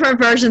just 4 different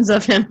versions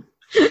of him.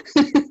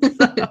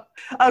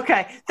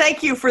 Okay,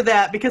 thank you for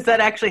that, because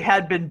that actually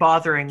had been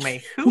bothering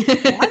me. Who was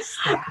that?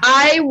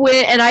 I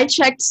went and I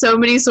checked so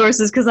many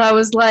sources because I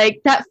was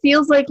like, that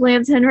feels like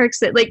Lance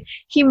Henriksen. Like,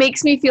 he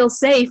makes me feel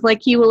safe, like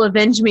he will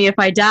avenge me if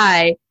I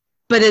die.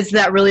 But is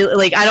that really,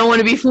 like, I don't want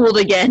to be fooled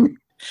again.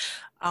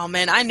 Oh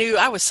man,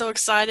 I was so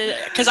excited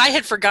because I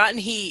had forgotten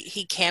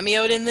he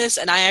cameoed in this,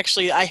 and I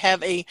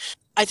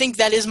think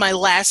that is my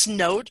last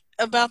note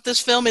about this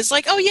film. Is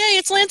like, oh yay,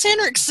 it's Lance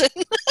Henriksen.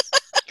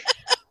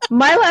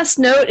 My last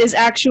note is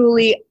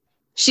actually,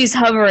 she's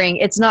hovering.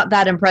 It's not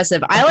that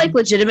impressive. I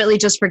legitimately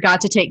just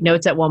forgot to take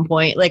notes at one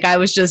point. Like, I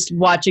was just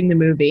watching the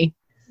movie.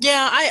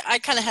 Yeah, I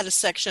kind of had a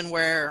section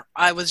where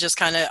I was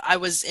just I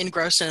was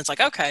engrossed, and it's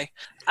like, okay.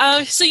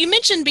 So you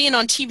mentioned being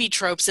on TV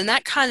Tropes, and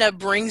that kind of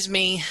brings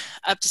me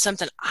up to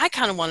something I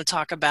kind of want to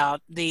talk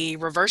about, the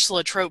reversal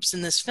of tropes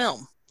in this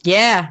film.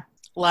 Yeah.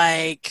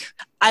 Like,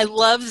 I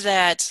love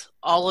that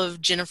all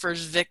of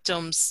Jennifer's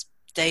victims,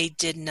 they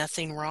did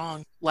nothing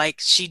wrong.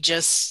 Like,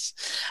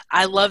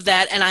 I love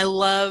that, and I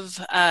love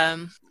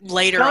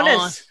later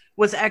Jonas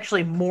was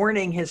actually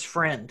mourning his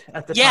friend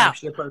at the time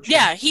she approached him.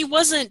 Yeah, he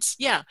was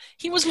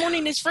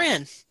mourning his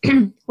friend.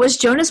 Was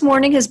Jonas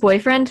mourning his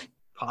boyfriend?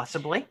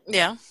 Possibly.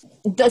 Yeah.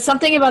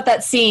 Something about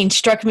that scene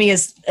struck me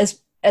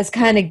as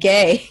kind of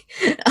gay.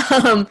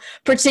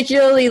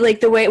 Particularly like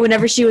the way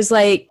whenever she was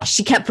like,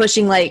 she kept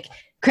pushing, like,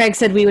 Craig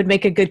said we would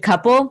make a good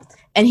couple,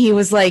 and he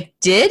was like,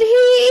 did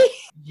he?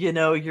 You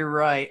know, you're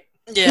right.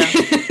 Yeah.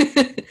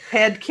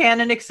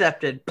 Headcanon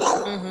accepted.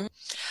 Mm-hmm.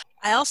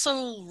 I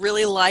also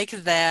really like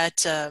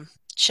that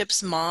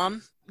Chip's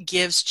mom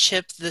gives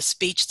Chip the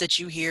speech that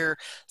you hear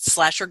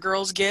slasher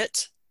girls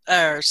get,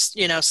 or,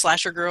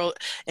 slasher girl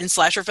in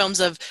slasher films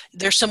of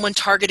there's someone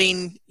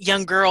targeting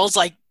young girls.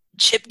 Like,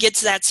 Chip gets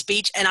that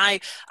speech, and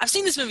I've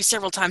seen this movie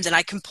several times, and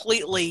I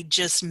completely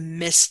just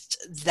missed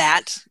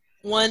that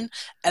one.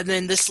 And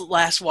then this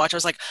last watch, I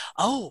was like,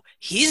 oh,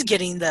 he's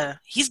getting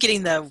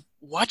the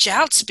watch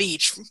out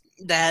speech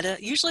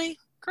that usually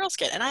girls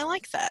get, and I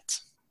like that.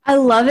 I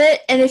love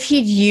it, and if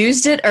he'd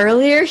used it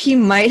earlier, he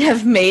might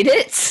have made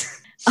it.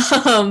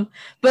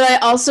 But I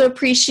also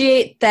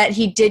appreciate that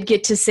he did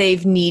get to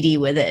save Needy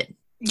with it.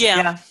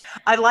 Yeah.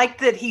 I like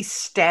that he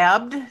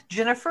stabbed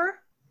Jennifer.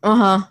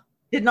 Uh-huh.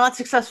 Did not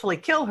successfully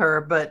kill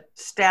her, but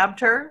stabbed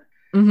her.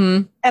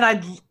 Mm-hmm.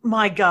 And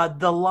my God,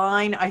 the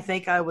line, I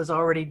think I was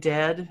already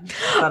dead.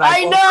 But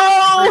I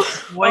know!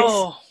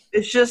 Oh.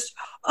 It's just,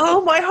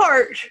 oh, my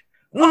heart.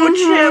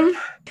 Oh,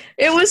 Chip.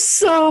 It was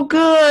so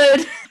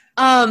good.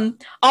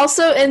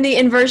 Also, in the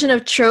inversion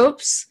of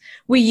tropes,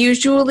 we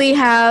usually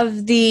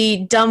have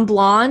the dumb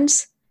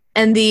blonde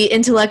and the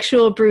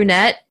intellectual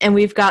brunette, and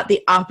we've got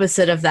the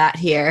opposite of that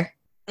here.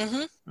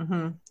 Mm-hmm.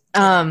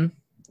 Mm-hmm.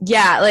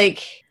 Yeah,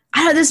 like,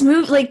 I don't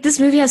know, this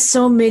movie has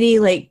so many,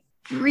 like,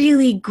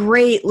 really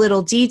great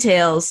little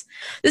details.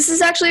 This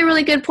is actually a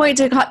really good point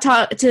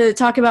to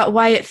talk about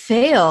why it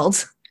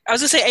failed. I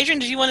was going to say, Adrian,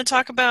 did you want to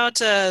talk about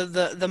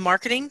the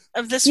marketing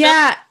of this film?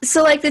 Yeah,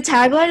 so, like, the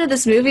tagline of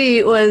this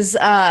movie was,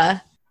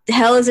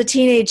 Hell is a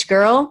Teenage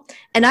Girl,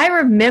 and I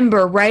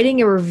remember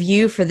writing a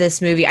review for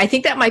this movie. I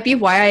think that might be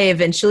why I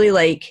eventually,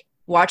 like,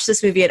 watched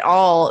this movie at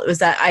all. It was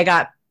that I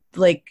got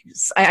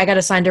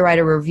assigned to write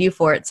a review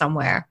for it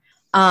somewhere.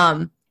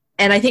 And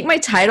I think my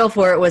title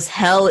for it was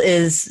Hell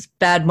is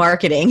Bad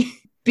Marketing,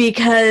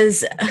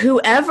 because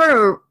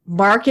whoever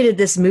marketed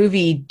this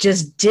movie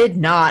just did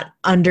not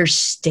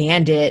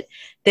understand it.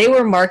 They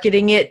were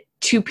marketing it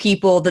to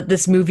people that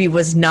this movie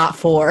was not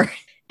for,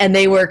 and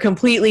they were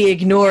completely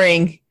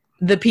ignoring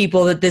the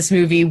people that this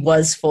movie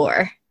was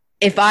for.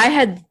 If I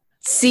had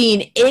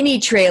seen any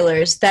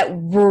trailers that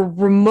were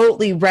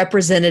remotely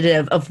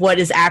representative of what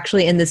is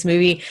actually in this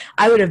movie,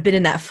 I would have been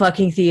in that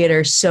fucking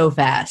theater so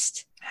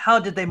fast. How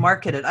did they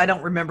market it? I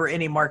don't remember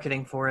any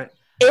marketing for it.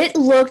 It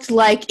looked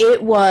like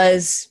it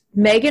was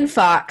Megan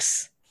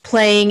Fox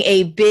playing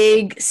a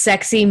big,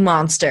 sexy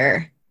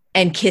monster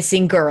and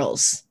kissing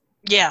girls.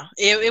 Yeah,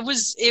 it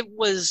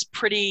was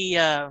pretty...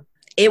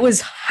 It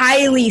was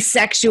highly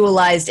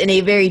sexualized in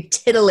a very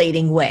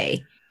titillating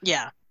way.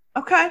 Yeah.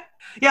 Okay.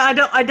 Yeah,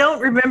 I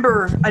don't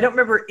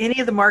remember any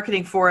of the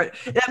marketing for it.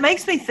 That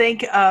makes me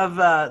think of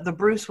the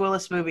Bruce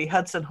Willis movie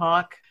Hudson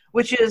Hawk,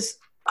 which is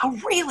a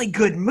really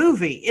good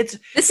movie.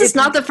 This is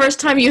not the first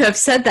time you have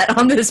said that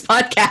on this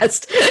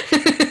podcast.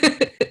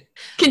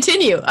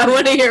 Continue. I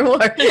want to hear more.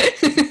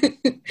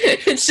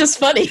 It's just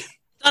funny.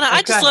 Donna,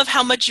 I just love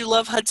how much you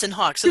love Hudson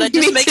Hawk. So that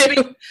just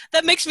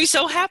makes me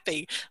so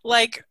happy.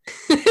 Like,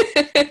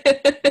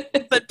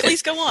 but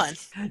please go on.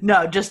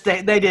 No, just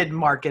they didn't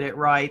market it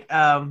right.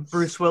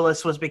 Bruce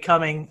Willis was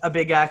becoming a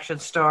big action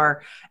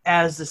star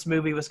as this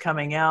movie was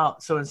coming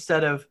out. So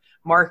instead of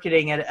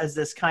marketing it as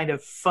this kind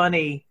of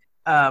funny,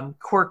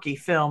 quirky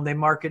film, they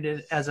marketed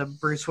it as a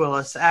Bruce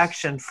Willis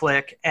action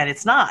flick, and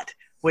it's not.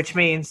 Which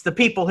means the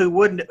people who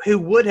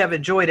would have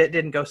enjoyed it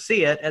didn't go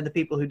see it, and the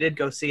people who did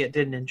go see it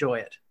didn't enjoy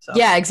it. So.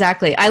 Yeah,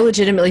 exactly. I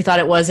legitimately thought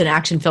it was an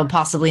action film,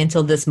 possibly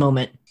until this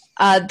moment.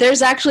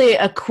 There's actually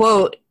a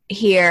quote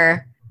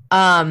here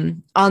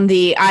on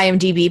the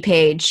IMDb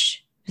page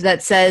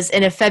that says,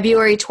 in a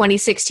February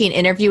 2016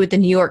 interview with the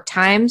New York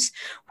Times,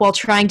 while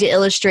trying to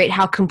illustrate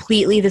how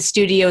completely the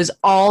studio's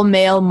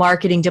all-male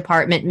marketing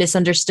department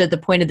misunderstood the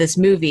point of this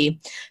movie,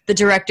 the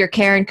director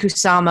Karen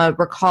Kusama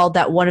recalled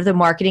that one of the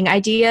marketing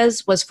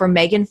ideas was for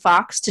Megan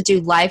Fox to do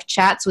live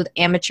chats with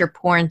amateur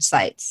porn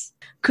sites.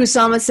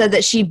 Kusama said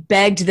that she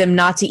begged them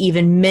not to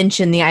even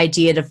mention the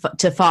idea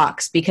to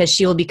Fox because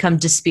she will become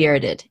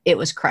dispirited. It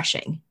was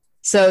crushing.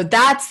 So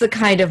that's the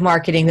kind of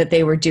marketing that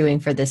they were doing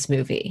for this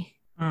movie.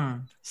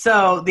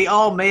 So the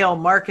all-male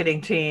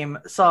marketing team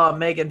saw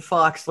Megan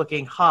Fox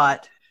looking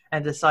hot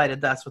and decided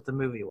that's what the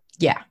movie was.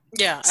 Yeah.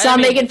 Yeah.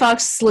 Megan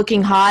Fox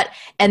looking hot,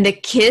 and the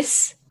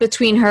kiss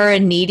between her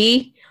and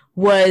Needy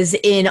was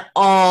in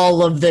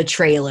all of the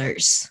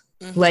trailers,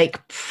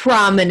 like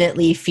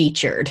prominently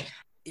featured.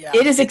 Yeah.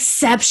 It is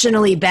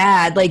exceptionally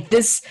bad. Like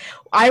this,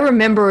 I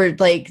remember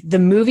like the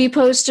movie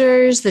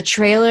posters, the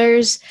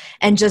trailers,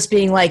 and just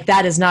being like,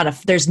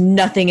 there's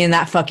nothing in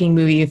that fucking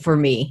movie for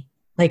me.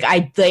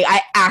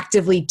 I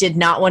actively did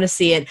not want to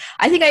see it.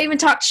 I think I even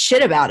talked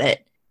shit about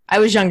it. I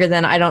was younger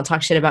then. I don't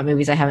talk shit about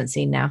movies I haven't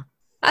seen now.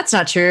 That's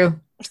not true.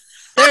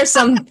 There are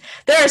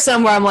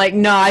some where I'm like,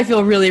 no, I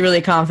feel really,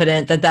 really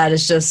confident that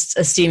is just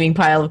a steaming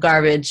pile of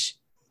garbage.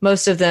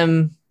 Most of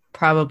them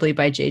probably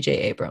by J.J.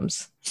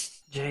 Abrams.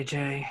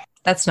 JJ.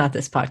 That's not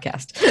this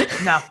podcast.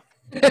 No.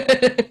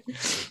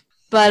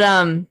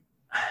 But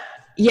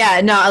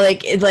yeah, no,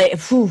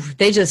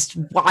 they just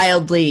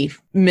wildly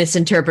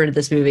misinterpreted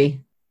this movie.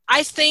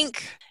 I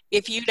think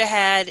if you'd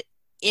had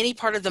any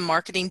part of the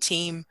marketing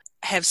team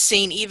have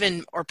seen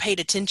even or paid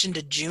attention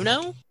to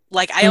Juno,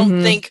 like I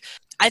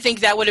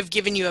think that would have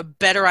given you a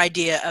better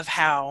idea of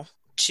how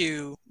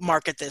to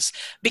market this,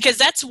 because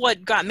that's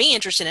what got me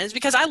interested in it, is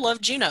because I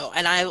love Juno,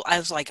 and I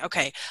was like,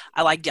 okay,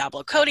 I like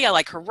Diablo Cody, I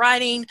like her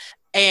writing,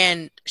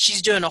 and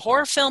she's doing a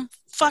horror film.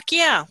 Fuck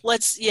yeah,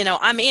 let's,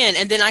 I'm in.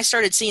 And then I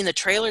started seeing the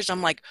trailers.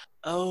 I'm like,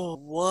 oh,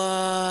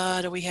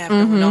 what do we have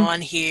going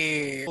on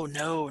here? Oh,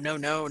 no.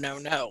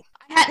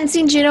 I hadn't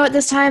seen Juno at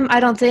this time, I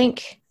don't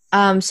think.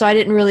 So I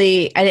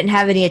didn't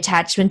have any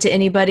attachment to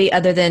anybody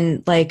other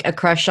than like a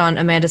crush on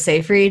Amanda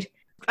Seyfried.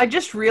 I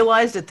just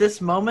realized at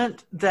this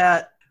moment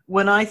that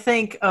when I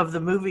think of the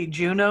movie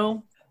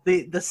Juno,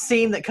 the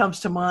scene that comes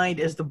to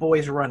mind is the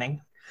boys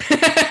running.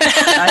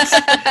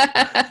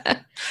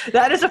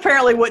 That is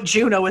apparently what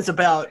Juno is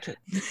about.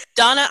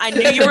 Donna, I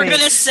knew you were going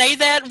to say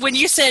that when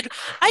you said,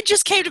 I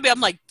just came to me.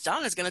 I'm like,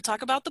 Donna's going to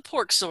talk about the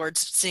pork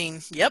swords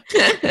scene. Yep.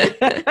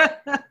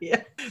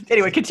 Yeah.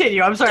 Anyway,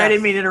 continue. I'm sorry, I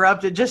didn't mean to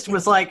interrupt. It just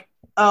was like,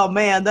 oh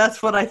man,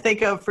 that's what I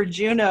think of for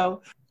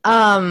Juno.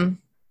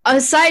 A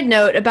side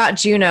note about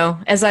Juno,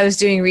 as I was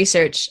doing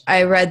research,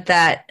 I read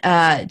that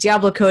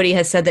Diablo Cody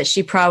has said that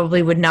she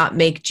probably would not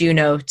make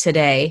Juno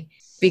today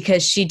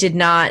because she did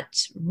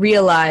not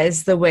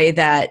realize the way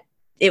that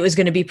it was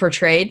going to be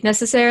portrayed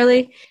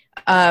necessarily.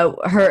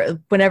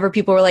 Whenever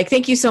people were like,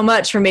 thank you so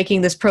much for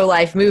making this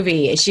pro-life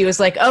movie, she was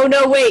like, oh,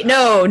 no, wait,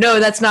 no,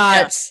 that's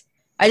not,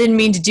 I didn't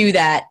mean to do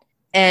that.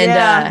 And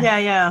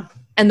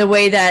and the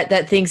way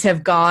that things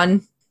have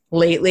gone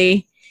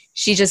lately,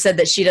 she just said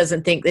that she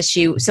doesn't think that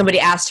somebody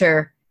asked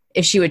her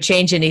if she would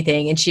change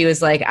anything, and she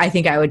was like, I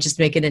think I would just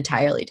make an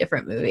entirely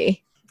different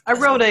movie. I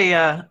wrote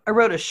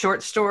a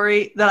short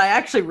story that I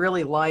actually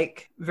really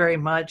like very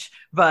much,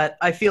 but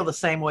I feel the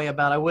same way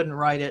about I wouldn't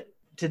write it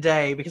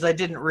today because I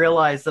didn't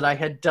realize that I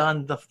had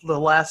done the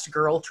last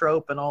girl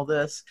trope and all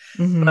this.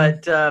 Mm-hmm.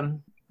 But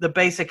the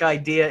basic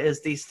idea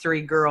is these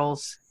three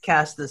girls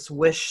cast this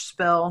wish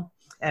spell,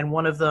 and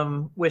one of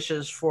them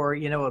wishes for,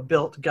 a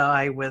built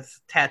guy with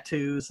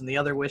tattoos, and the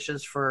other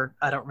wishes for,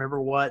 I don't remember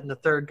what. And the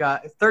third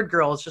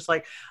girl is just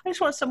like, I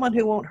just want someone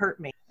who won't hurt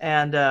me.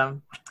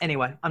 And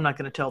anyway, I'm not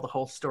going to tell the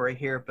whole story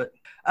here, but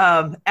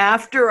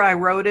after I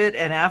wrote it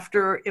and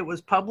after it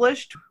was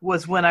published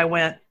was when I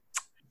went,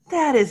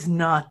 that is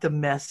not the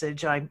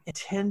message I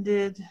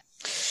intended,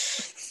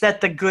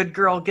 that the good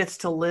girl gets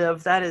to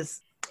live. That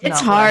is... It's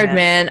hard,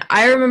 man.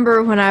 I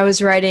remember when I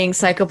was writing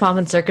Psychopomp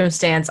and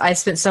Circumstance, I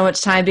spent so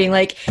much time being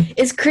like,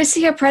 is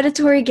Chrissy a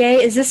predatory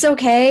gay? Is this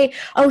okay?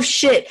 Oh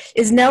shit,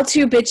 is Nell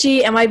too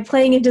bitchy? Am I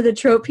playing into the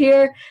trope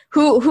here?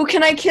 Who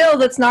can I kill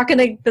that's not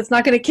gonna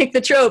kick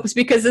the tropes,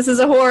 because this is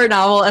a horror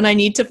novel and I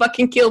need to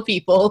fucking kill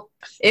people.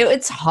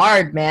 It's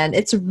hard, man.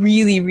 It's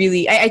really,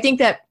 really... I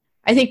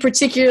think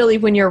particularly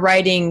when you're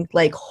writing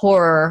like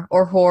horror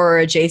or horror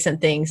adjacent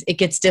things, it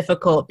gets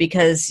difficult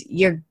because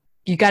you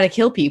gotta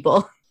kill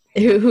people.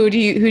 Who do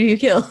you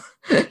kill?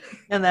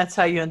 And that's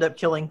how you end up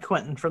killing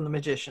Quentin from The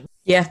Magician.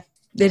 Yeah,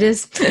 it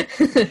is.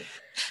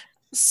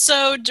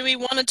 So, do we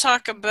want to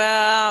talk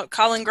about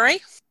Colin Gray?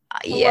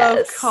 Yes.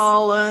 Love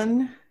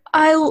Colin.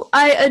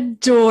 I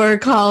adore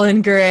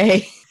Colin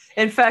Gray.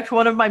 In fact,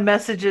 one of my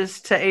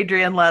messages to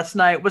Adrian last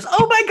night was,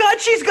 oh my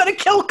God, she's going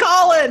to kill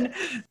Colin!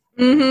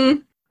 Mm-hmm.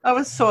 I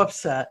was so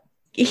upset.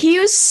 He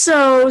was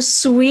so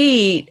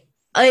sweet.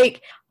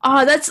 Like...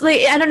 Oh, that's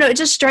like, I don't know, it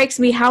just strikes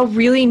me how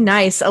really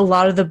nice a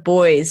lot of the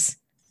boys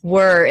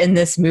were in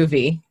this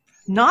movie.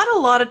 Not a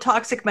lot of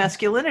toxic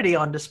masculinity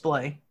on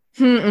display.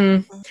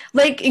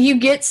 Like, you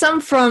get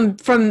some from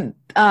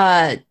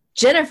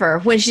Jennifer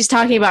when she's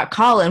talking about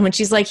Colin, when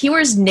she's like, he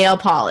wears nail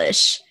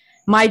polish.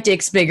 My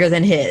dick's bigger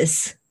than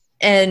his.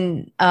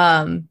 And,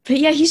 but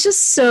yeah, he's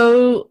just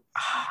so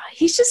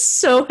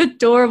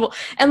adorable.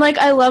 And like,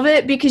 I love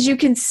it because you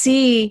can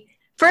see,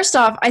 first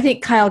off, I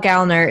think Kyle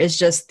Gallner is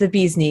just the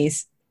bee's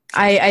knees.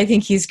 I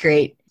think he's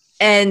great.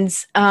 And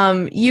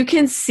you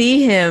can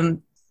see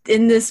him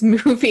in this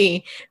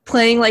movie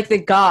playing like the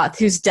goth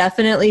who's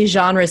definitely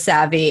genre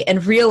savvy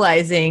and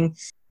realizing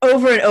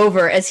over and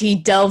over as he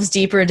delves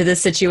deeper into this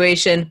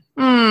situation,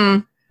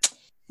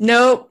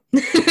 nope,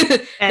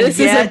 this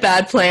is a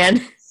bad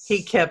plan.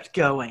 He kept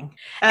going.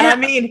 And I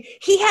mean,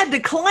 he had to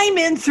climb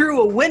in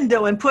through a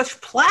window and push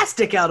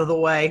plastic out of the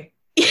way.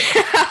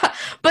 Yeah,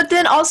 but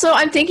then also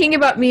I'm thinking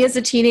about me as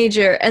a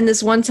teenager and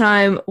this one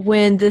time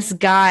when this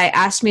guy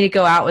asked me to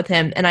go out with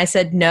him and I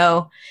said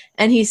no,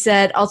 and he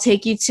said, I'll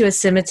take you to a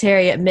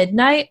cemetery at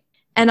midnight.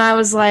 And I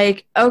was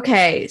like,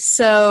 okay,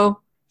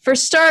 so for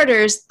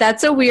starters,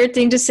 that's a weird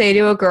thing to say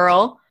to a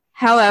girl.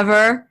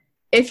 However,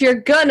 if you're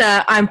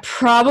gonna, I'm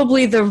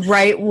probably the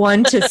right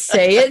one to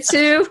say it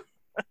to.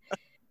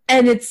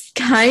 And it's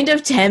kind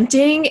of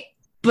tempting,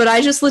 but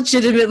I just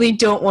legitimately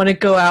don't want to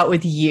go out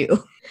with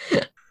you.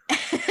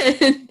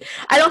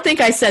 I don't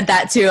think I said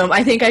that to him.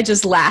 I think I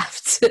just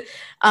laughed.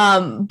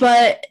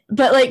 But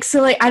like,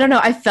 so like, I don't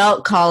know. I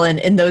felt Colin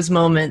in those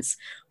moments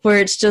where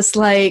it's just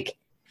like,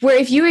 where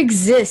if you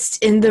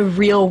exist in the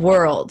real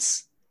world,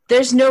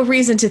 there's no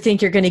reason to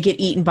think you're going to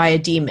get eaten by a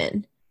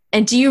demon.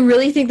 And do you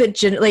really think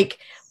that,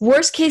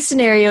 worst case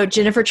scenario,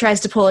 Jennifer tries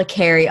to pull a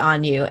Carrie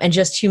on you and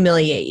just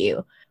humiliate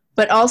you.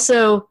 But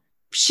also,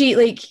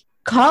 she,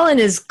 Colin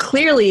is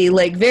clearly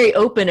like very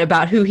open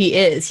about who he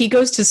is. He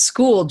goes to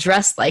school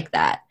dressed like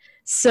that.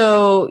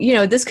 So,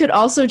 this could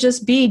also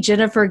just be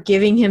Jennifer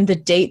giving him the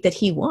date that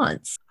he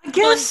wants. I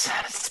guess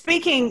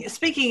speaking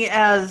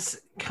as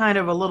kind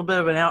of a little bit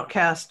of an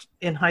outcast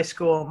in high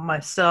school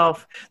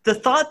myself, the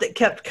thought that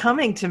kept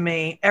coming to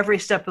me every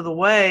step of the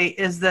way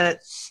is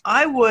that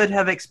I would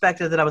have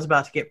expected that I was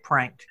about to get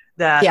pranked,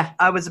 that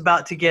I was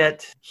about to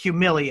get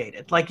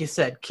humiliated, like you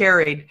said,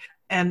 carried.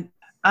 And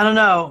I don't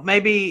know,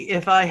 maybe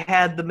if I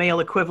had the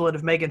male equivalent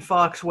of Megan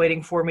Fox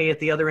waiting for me at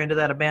the other end of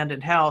that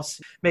abandoned house,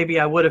 maybe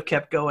I would have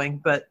kept going.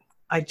 But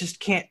I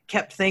just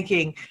kept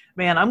thinking,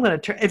 man, I'm going to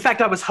turn. In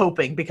fact, I was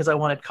hoping, because I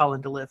wanted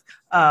Colin to live.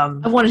 I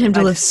wanted him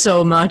to live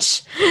so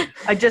much.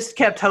 I just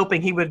kept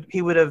hoping he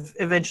would have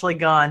eventually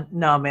gone,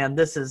 no, man,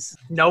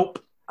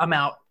 nope, I'm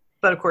out.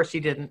 But of course he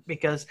didn't,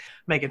 because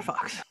Megan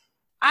Fox.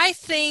 I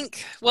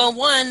think, well,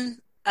 one,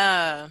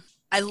 I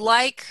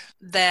like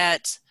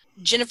that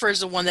Jennifer is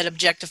the one that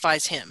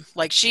objectifies him.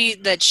 Like she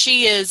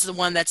is the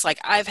one that's like,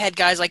 I've had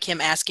guys like him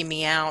asking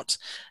me out.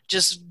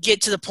 Just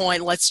get to the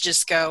point. Let's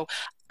just go.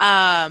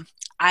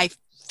 I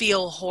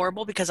feel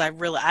horrible because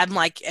I'm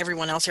like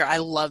everyone else here. I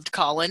loved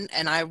Colin,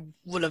 and I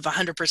would have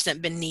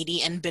 100% been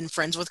needy and been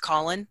friends with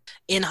Colin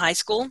in high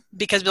school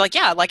because be like,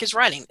 yeah, I like his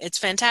writing. It's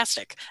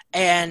fantastic.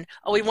 And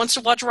he wants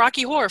to watch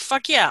Rocky Horror.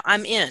 Fuck yeah,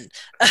 I'm in.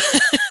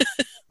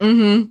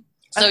 Mm-hmm.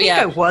 So I think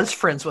I was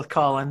friends with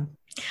Colin.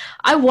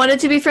 I wanted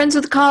to be friends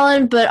with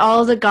Colin, but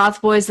all the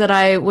goth boys that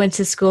I went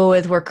to school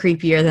with were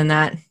creepier than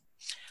that.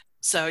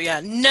 So yeah,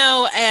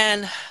 no,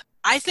 and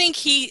I think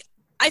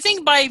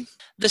by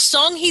the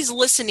song he's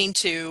listening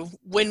to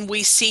when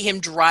we see him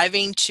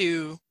driving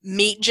to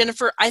meet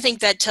Jennifer, I think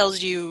that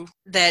tells you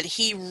that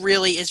he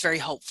really is very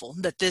hopeful,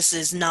 that this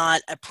is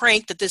not a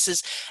prank, and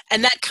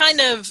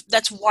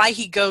that's why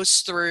he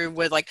goes through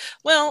with like,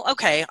 well,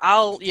 okay,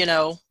 I'll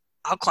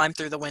climb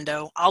through the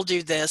window. I'll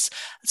do this.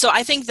 So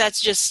I think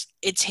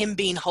it's him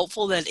being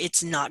hopeful that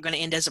it's not going to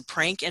end as a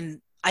prank.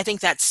 And I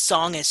think that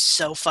song is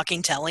so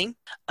fucking telling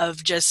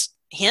of just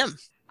him.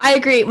 I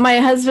agree. My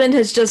husband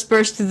has just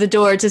burst through the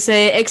door to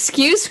say,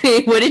 excuse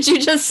me, what did you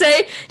just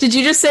say? Did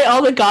you just say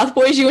all the goth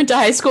boys you went to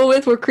high school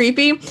with were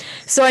creepy?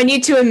 So I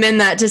need to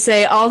amend that to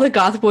say all the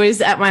goth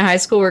boys at my high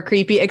school were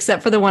creepy,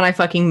 except for the one I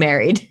fucking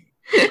married.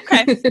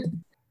 Okay.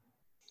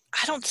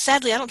 I don't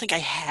think I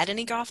had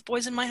any goth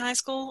boys in my high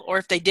school, or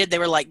if they did, they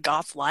were like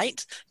goth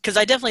light. Because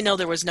I definitely know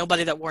there was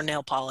nobody that wore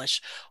nail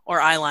polish or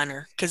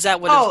eyeliner, because that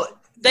would have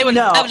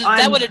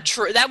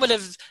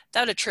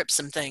tripped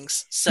some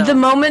things. So the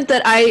moment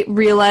that I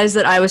realized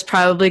that I was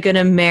probably going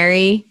to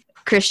marry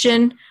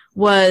Christian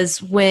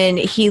was when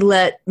he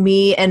let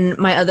me and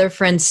my other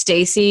friend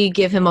Stacy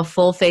give him a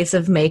full face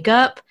of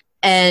makeup,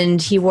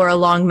 and he wore a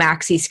long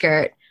maxi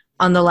skirt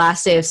on the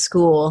last day of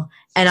school,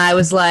 and I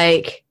was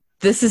like,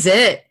 this is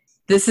it.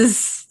 This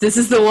is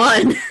the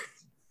one.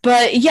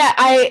 But yeah,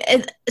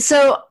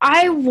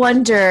 I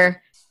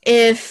wonder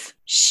if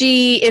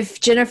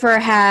Jennifer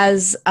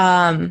has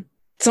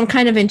some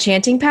kind of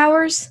enchanting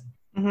powers.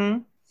 Mm-hmm.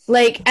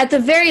 Like at the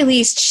very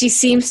least, she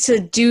seems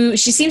to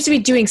be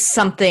doing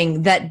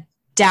something that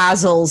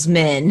dazzles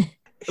men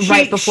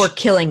right before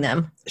killing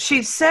them.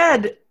 She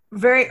said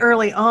very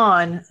early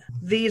on,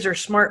 these are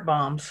smart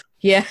bombs.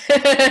 Yeah.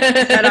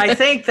 And I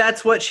think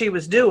that's what she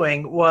was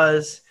doing,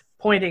 was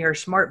pointing her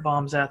smart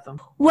bombs at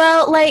them.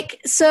 Well,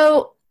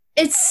 so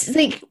it's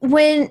like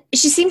when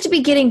she seemed to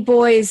be getting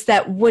boys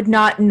that would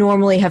not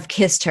normally have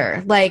kissed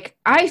her. Like,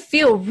 I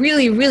feel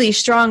really, really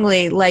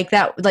strongly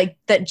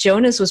that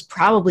Jonas was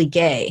probably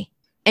gay,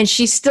 and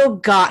she still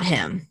got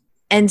him.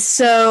 And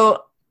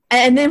so,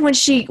 and then when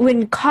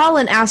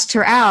Colin asked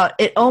her out,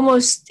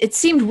 it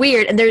seemed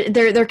weird. And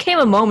there came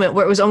a moment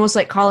where it was almost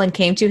like Colin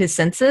came to his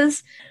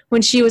senses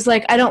when she was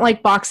like, I don't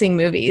like boxing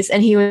movies.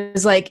 And he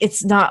was like,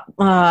 it's not,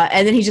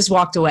 and then he just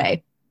walked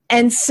away.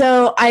 And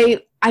so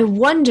I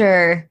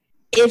wonder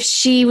if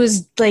she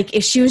was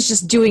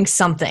just doing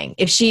something,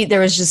 there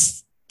was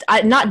just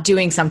not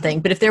doing something,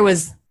 but if there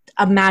was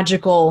a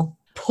magical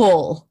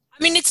pull.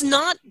 I mean, it's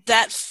not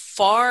that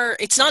far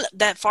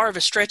of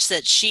a stretch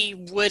that she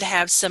would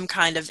have some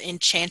kind of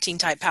enchanting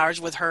type powers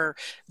with her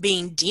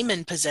being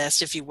demon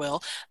possessed, if you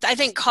will. I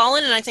think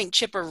Colin and I think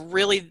Chip are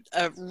really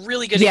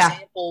good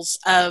examples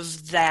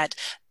of that.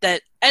 And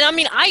I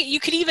mean,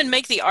 you could even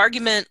make the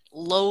argument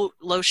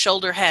Low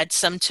Shoulder had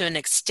some to an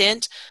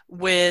extent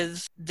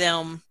with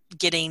them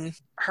getting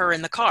her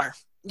in the car.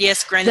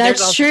 Yes, granted,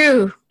 that's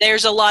true.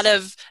 There's a lot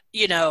of,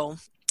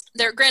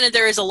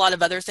 there is a lot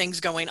of other things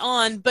going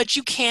on, but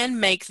you can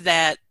make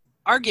that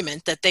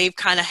argument that they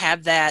kind of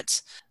have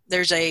that.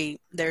 There's a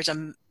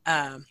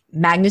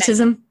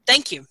magnetism.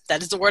 Thank you.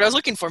 That is the word I was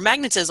looking for.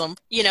 Magnetism.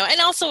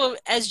 And also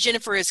as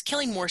Jennifer is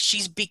killing more,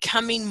 she's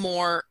becoming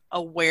more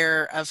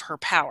aware of her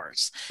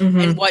powers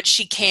and what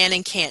she can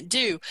and can't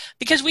do,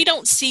 because we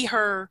don't see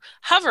her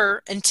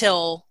hover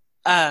until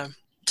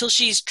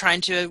she's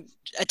trying to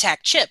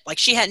attack Chip. Like,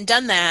 she hadn't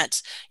done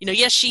that.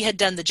 Yes, she had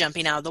done the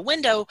jumping out of the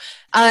window.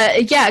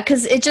 Yeah,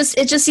 because it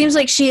just seems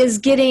like she's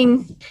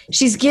getting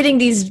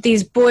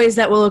these boys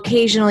that will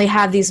occasionally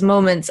have these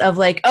moments of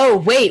like, oh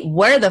wait,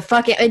 where the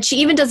fuck? And she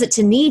even does it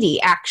to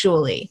Needy,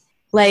 actually.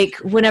 Like,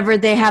 whenever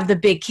they have the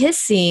big kiss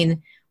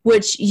scene,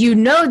 which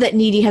that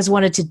Needy has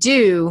wanted to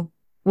do.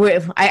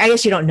 I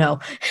guess you don't know.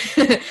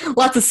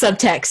 Lots of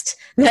subtext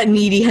that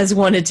Needy has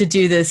wanted to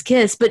do this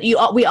kiss, but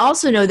we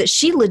also know that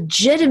she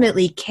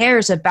legitimately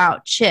cares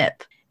about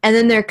Chip. And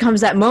then there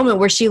comes that moment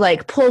where she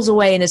like pulls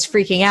away and is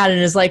freaking out and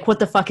is like, what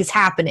the fuck is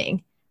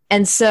happening?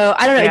 And so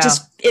I don't know,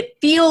 it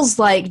feels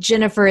like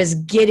Jennifer is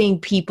getting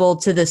people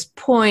to this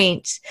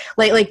point.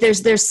 Like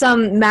there's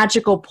some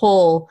magical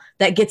pull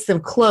that gets them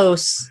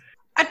close.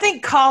 I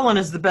think Colin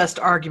is the best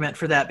argument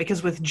for that,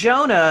 because with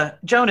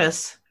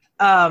Jonas,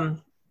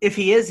 if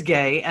he is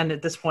gay, and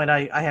at this point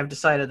I have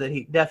decided that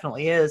he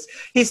definitely is,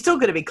 he's still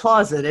going to be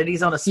closeted.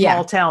 He's on a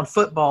small town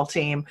football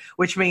team,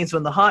 which means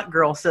when the hot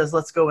girl says,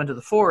 let's go into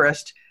the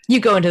forest. You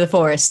go into the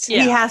forest.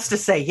 He has to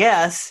say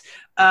yes.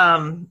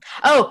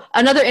 Oh,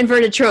 another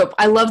inverted trope.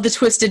 I love the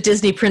twisted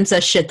Disney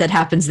princess shit that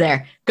happens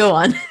there. Go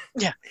on.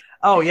 Yeah.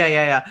 Oh,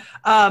 yeah.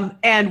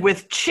 And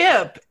with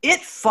Chip,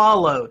 it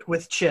followed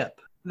with Chip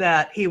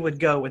that he would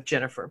go with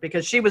Jennifer,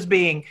 because she wasn't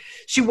being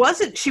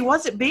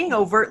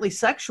overtly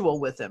sexual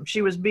with him.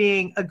 She was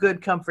being a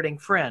good, comforting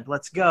friend.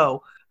 Let's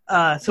go.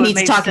 So Need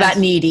to talk about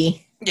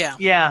Needy. Yeah.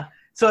 Yeah.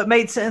 So it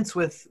made sense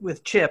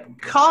with Chip.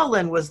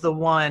 Colin was the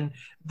one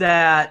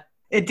that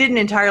it didn't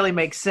entirely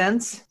make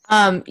sense.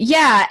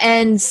 Yeah,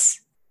 and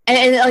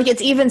like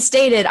it's even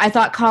stated, I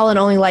thought Colin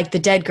only liked the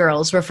dead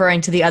girls, referring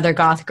to the other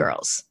goth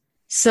girls.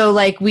 So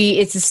like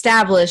it's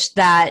established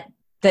that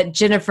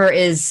Jennifer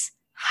is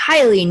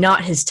highly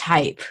not his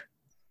type.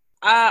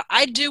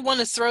 I do want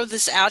to throw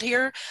this out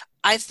here.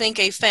 I think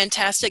a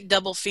fantastic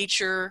double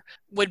feature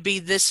would be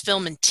this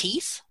film and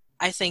Teeth.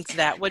 I think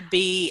that would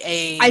be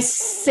I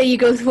say you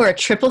go for a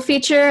triple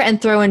feature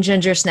and throw in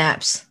Ginger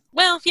Snaps.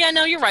 Well, yeah,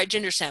 no, you're right.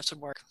 Ginger Snaps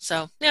would work.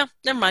 So, yeah,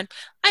 never mind.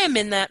 I am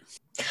in that.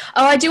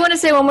 Oh, I do want to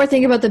say one more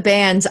thing about the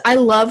bands. I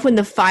love when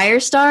the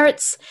fire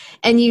starts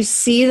and you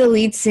see the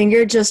lead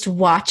singer just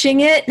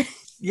watching it.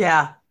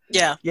 Yeah.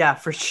 Yeah. Yeah,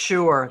 for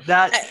sure.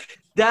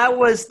 That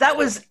was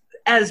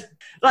as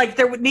like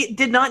there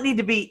did not need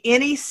to be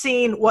any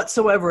scene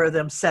whatsoever of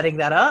them setting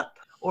that up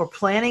or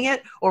planning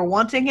it or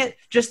wanting it.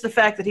 Just the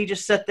fact that he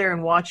just sat there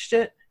and watched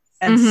it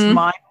and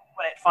smiled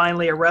when it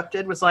finally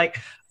erupted was like,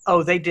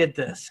 oh, they did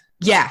this.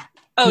 Yeah.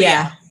 Oh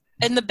yeah.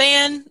 And the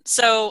band,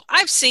 so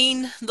I've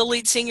seen the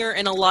lead singer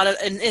in a lot of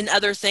in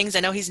other things. I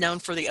know he's known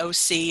for the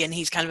OC and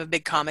he's kind of a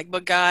big comic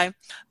book guy.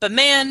 But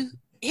man,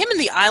 him and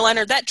the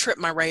eyeliner, that tripped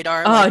my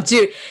radar. Oh,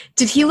 dude.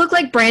 Did he look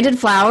like Brandon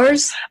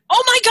Flowers?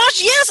 Oh my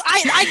gosh, yes!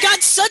 I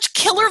got such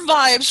killer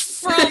vibes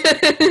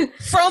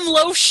from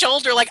Low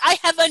Shoulder. Like, I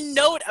have a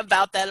note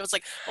about that. I was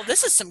like, well,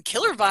 this is some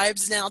killer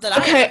vibes now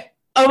that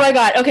Oh my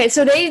god. Okay,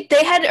 so they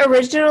had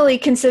originally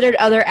considered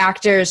other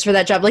actors for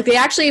that job. Like, they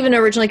actually even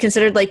originally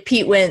considered, like,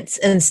 Pete Wentz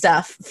and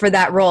stuff for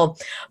that role.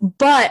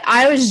 But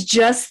I was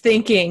just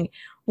thinking,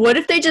 what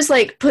if they just,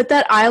 like, put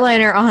that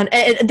eyeliner on?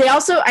 And they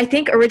also, I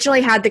think,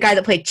 originally had the guy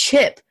that played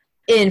Chip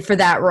in for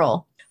that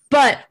role.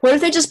 But what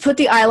if they just put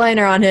the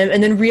eyeliner on him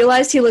and then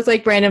realized he looked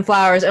like Brandon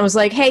Flowers and was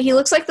like, hey, he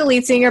looks like the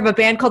lead singer of a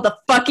band called the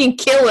fucking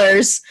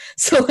Killers,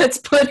 so let's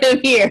put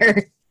him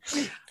here.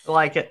 I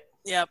like it.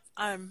 Yep.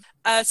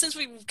 Since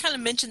we kind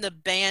of mentioned the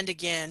band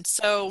again,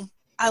 so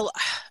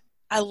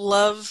I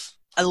love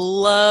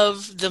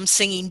them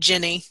singing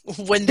Jenny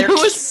when they're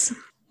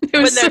it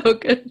was so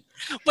good.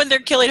 When they're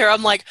killing her.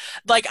 I'm like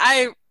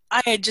I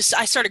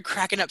started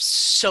cracking up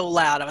so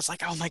loud. I was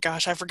like, oh my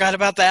gosh, I forgot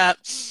about that.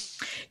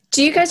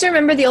 Do you guys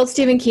remember the old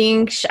Stephen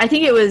King? I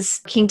think it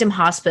was Kingdom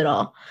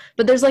Hospital.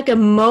 But there's like a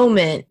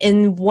moment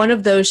in one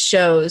of those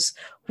shows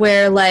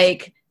where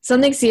like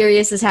something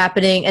serious is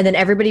happening and then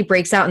everybody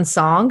breaks out in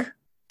song.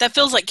 That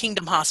feels like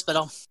Kingdom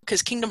Hospital,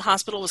 because Kingdom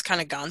Hospital was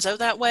kind of gonzo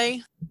that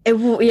way.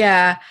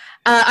 Yeah.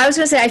 I was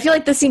going to say, I feel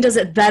like this scene does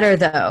it better,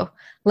 though.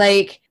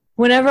 Like,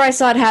 whenever I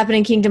saw it happen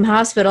in Kingdom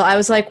Hospital, I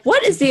was like,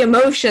 what is the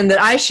emotion that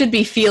I should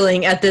be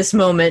feeling at this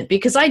moment?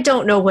 Because I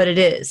don't know what it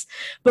is.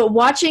 But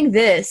watching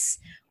this,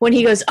 when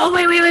he goes, oh,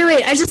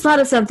 wait, I just thought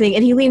of something,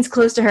 and he leans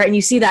close to her, and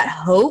you see that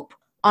hope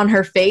on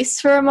her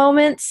face for a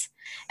moment,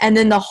 and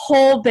then the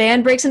whole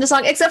band breaks into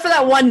song, except for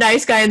that one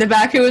nice guy in the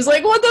back who was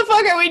like, what the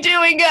fuck are we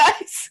doing,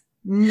 guys?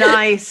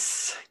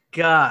 Nice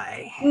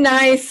guy.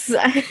 Nice.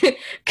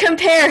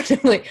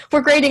 Comparatively,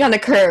 we're grading on a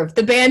curve.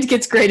 The band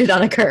gets graded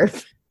on a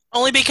curve.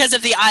 Only because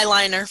of the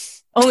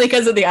eyeliner. Only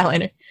because of the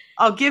eyeliner.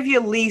 I'll give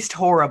you least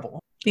horrible.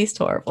 Least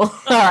horrible.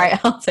 All right,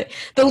 I'll say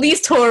the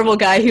least horrible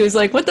guy who was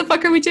like, what the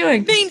fuck are we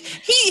doing? I mean,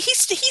 he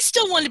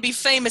still wanted to be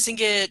famous and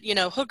get,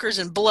 hookers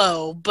and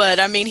blow, but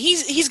I mean,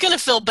 he's going to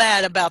feel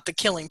bad about the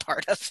killing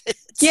part of it.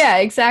 Yeah,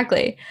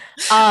 exactly.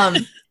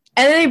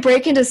 And then they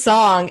break into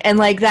song, and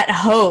like that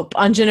hope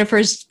on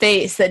Jennifer's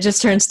face that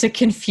just turns to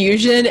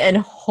confusion and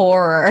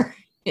horror.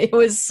 It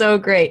was so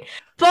great.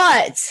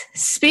 But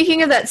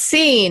speaking of that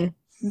scene,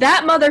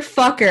 That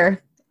motherfucker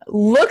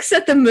looks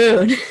at the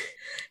moon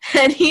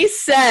and he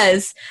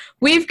says,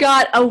 "We've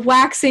got a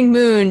waxing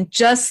moon,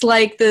 just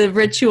like the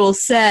ritual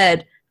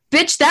said."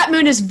 Bitch, that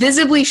moon is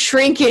visibly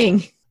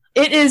shrinking.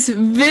 It is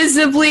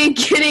visibly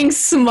getting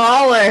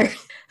smaller.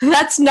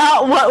 That's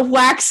not what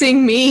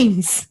waxing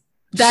means.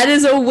 That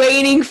is a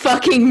waning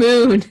fucking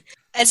moon.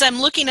 As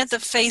I'm looking at the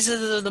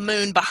phases of the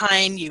moon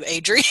behind you,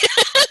 Adrian.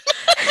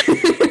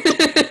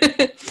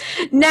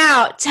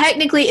 Now,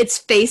 technically, it's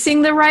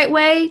facing the right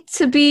way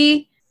to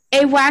be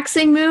a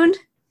waxing moon.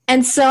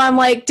 And so I'm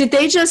like, did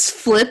they just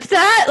flip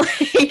that?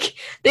 Like,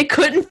 they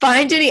couldn't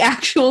find any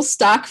actual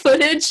stock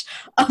footage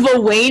of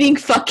a waning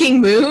fucking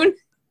moon?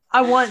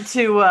 I want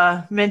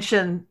to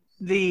mention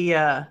the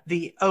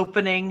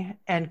opening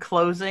and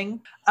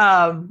closing.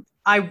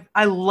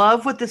 I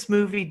love what this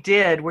movie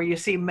did, where you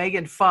see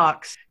Megan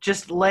Fox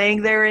just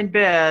laying there in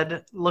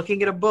bed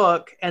looking at a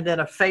book, and then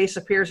a face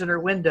appears in her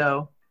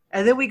window.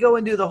 And then we go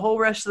and do the whole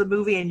rest of the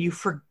movie, and you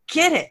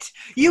forget it.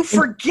 You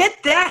forget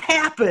that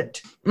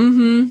happened.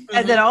 Mm-hmm.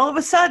 And then all of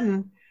a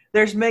sudden,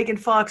 there's Megan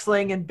Fox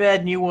laying in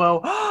bed, and you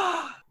go,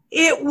 oh,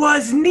 it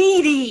was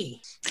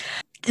Needy.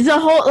 The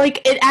whole,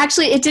 like, it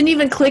didn't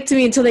even click to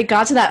me until they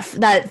got to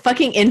that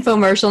fucking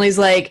infomercial, and he's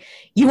like,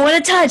 "You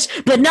want to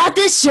touch, but not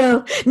this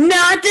show,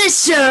 not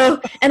this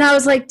show." And I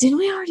was like, didn't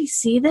we already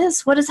see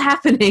this? What is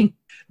happening?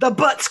 The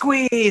butt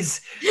squeeze.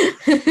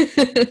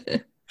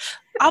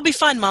 I'll be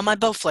fine, Mom. I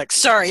Bowflex.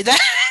 Sorry.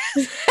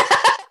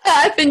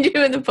 I've been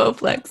doing the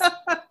Bowflex.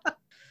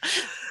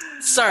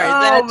 Sorry.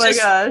 Oh my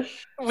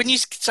gosh. When you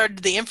started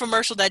the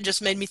infomercial, that just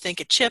made me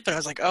think of Chip, and I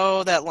was like,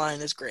 oh, that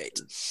line is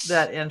great.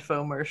 That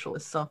infomercial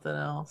is something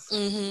else.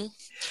 Mm-hmm.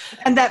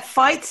 And that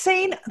fight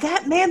scene,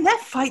 that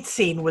fight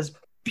scene was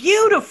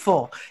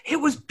beautiful. It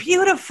was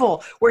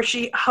beautiful, where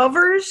she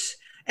hovers,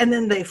 and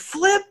then they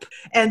flip,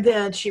 and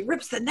then she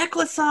rips the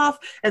necklace off,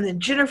 and then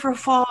Jennifer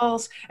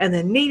falls, and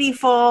then Needy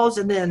falls,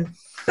 and then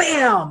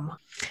bam!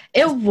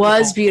 It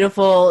was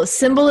beautiful.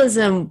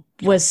 Symbolism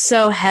was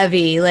so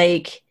heavy,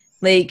 like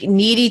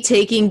Needy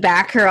taking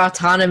back her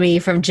autonomy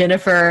from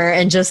Jennifer,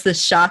 and just the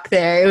shock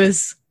there. It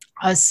was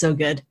so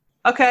good.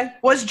 Okay.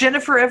 Was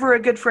Jennifer ever a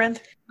good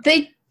friend?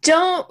 They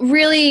don't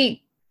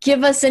really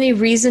give us any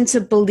reason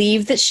to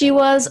believe that she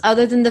was,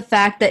 other than the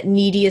fact that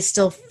Needy is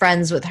still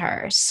friends with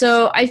her.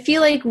 So I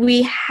feel like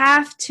we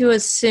have to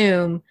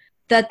assume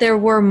that there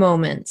were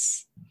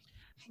moments.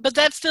 But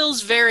that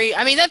feels very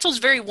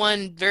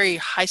one very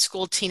high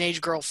school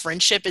teenage girl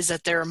friendship, is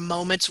that there are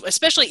moments,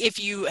 especially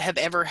if you have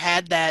ever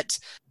had that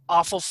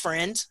awful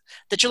friend,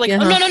 that you're like,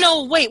 Uh-huh. oh,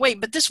 no, wait,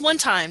 but this one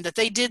time that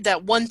they did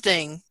that one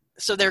thing,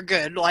 so they're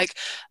good. Like,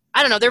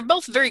 I don't know, they're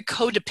both very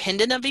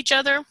codependent of each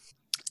other.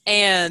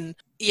 And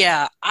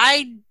yeah,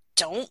 I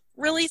don't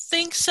really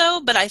think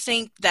so, but I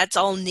think that's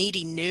all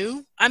Needy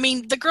knew. I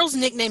mean, the girl's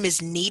nickname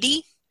is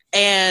Needy,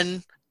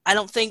 and I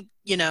don't think,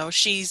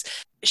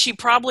 she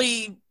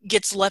probably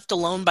gets left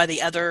alone by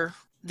the other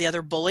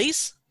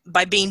bullies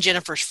by being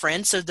Jennifer's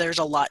friend, so there's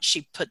a lot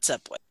she puts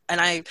up with.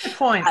 And Good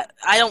point.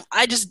 I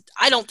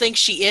don't think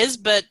she is,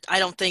 but I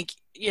don't think,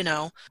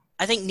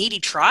 I think Needy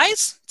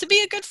tries to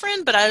be a good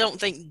friend, but I don't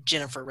think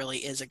Jennifer really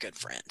is a good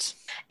friend.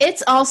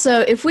 It's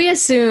also, if we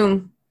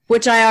assume,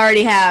 which I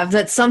already have,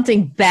 that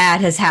something bad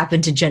has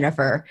happened to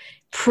Jennifer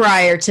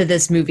prior to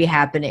this movie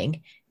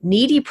happening,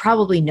 Needy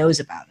probably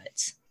knows about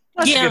it.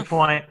 That's Yeah. a good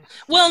point.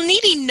 Well,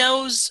 Needy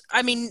knows,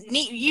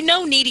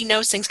 Needy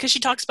knows things because she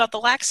talks about the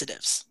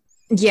laxatives.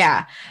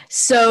 Yeah.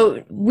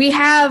 So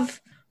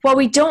while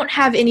we don't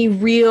have any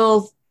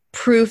real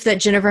proof that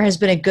Jennifer has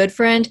been a good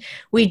friend,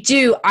 we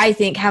do, I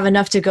think, have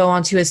enough to go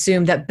on to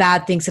assume that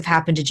bad things have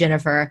happened to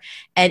Jennifer.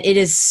 And it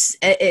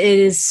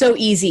is so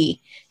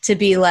easy to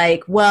be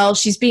like, well,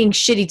 she's being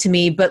shitty to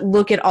me, but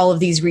look at all of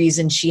these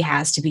reasons she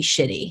has to be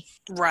shitty.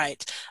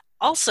 Right.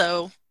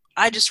 Also,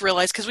 I just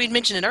realized, because we'd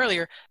mentioned it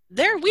earlier,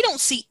 we don't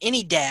see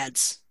any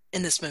dads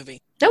in this movie.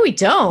 No, we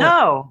don't.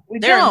 No, we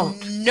There don't.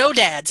 are no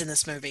dads in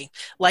this movie.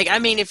 Like, I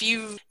mean, if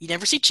you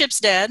never see Chip's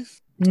dad,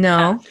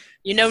 No.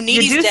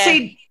 Needy's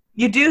dad.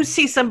 You do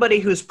see somebody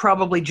who's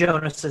probably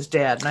Jonas's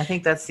dad, and I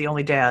think that's the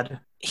only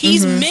dad.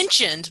 He's Mhm.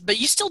 mentioned, but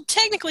you still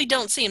technically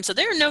don't see him. So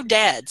there are no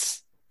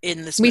dads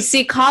in this movie. We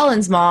see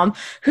Colin's mom,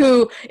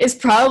 who is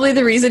probably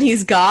the reason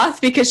he's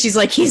goth, because she's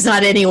like, he's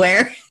not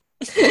anywhere.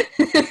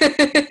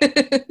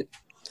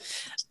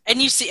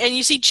 And you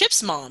see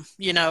Chip's mom,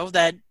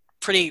 that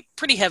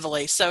pretty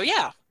heavily. So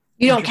yeah.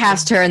 You don't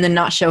cast her and then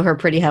not show her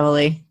pretty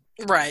heavily.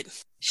 Right.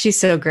 She's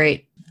so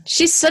great.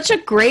 She's such a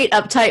great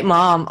uptight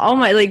mom. Oh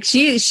my, like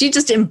she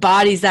just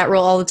embodies that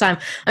role all the time.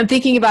 I'm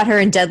thinking about her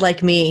in Dead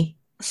Like Me.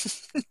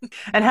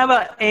 And how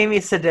about Amy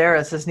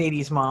Sedaris as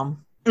Needy's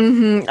mom?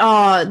 Mm-hmm.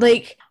 Oh,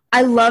 like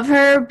I love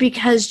her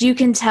because you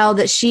can tell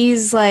that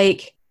she's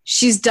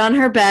done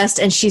her best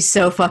and she's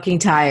so fucking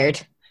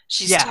tired.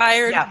 She's Yeah,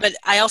 tired, yeah. but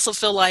I also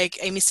feel like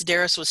Amy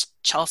Sedaris was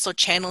also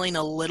channeling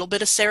a little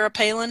bit of Sarah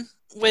Palin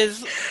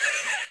with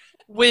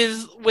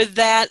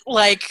that,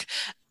 like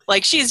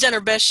Like, she's done her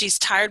best. She's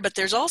tired, but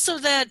there's also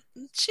that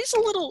she's a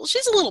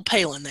little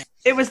pale in there.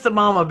 It was the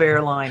mama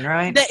bear line,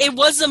 right? It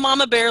was the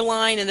mama bear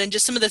line, and then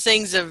just some of the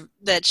things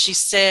that she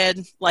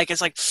said. Like,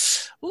 it's like,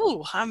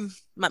 ooh,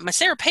 my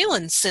Sarah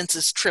Palin sense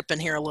is tripping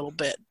here a little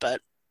bit,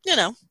 but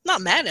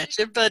not mad at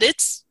you, but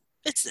it's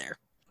there.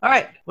 All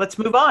right, let's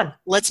move on.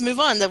 Let's move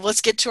on.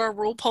 Let's get to our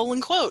rule poll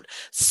and quote.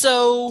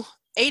 So,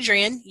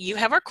 Adrian, you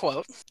have our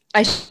quote.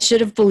 I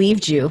should have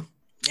believed you.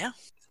 Yeah.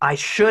 I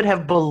should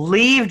have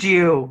believed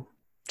you.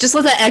 Just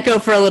let that echo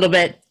for a little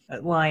bit.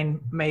 That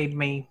line made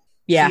me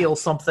Yeah. feel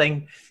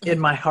something in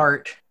my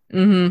heart.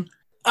 Mm-hmm.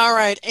 All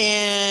right,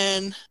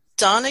 and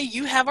Donna,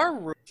 you have our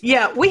rule.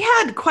 Yeah, we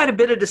had quite a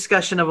bit of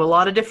discussion of a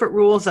lot of different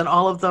rules, and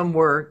all of them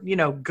were,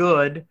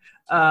 good.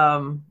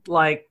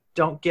 Like,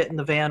 don't get in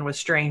the van with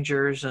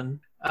strangers and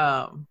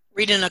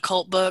Reading a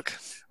cult book.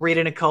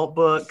 reading a cult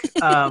book.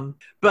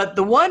 But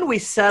the one we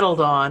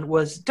settled on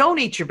was don't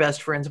eat your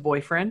best friend's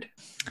boyfriend.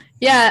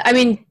 Yeah, I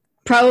mean,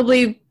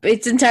 probably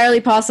it's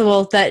entirely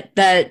possible that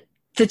the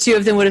two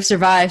of them would have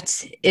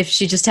survived if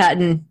she just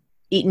hadn't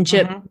eaten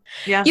Chip. Mhm.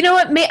 Yeah. You know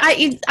what?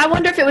 I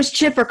wonder if it was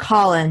Chip or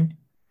Colin.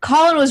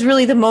 Colin was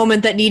really the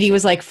moment that Needy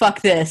was like,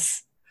 fuck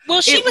this.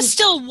 Well, she was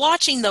still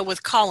watching, though,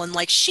 with Colin.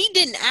 Like, she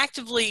didn't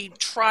actively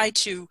try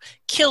to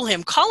kill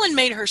him. Colin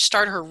made her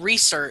start her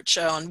research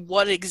on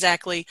what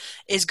exactly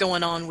is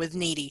going on with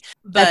Needy.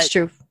 That's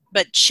true.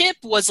 But Chip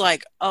was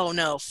like, oh,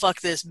 no,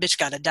 fuck this, bitch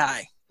gotta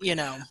die,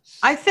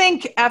 I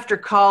think after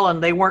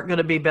Colin, they weren't going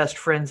to be best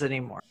friends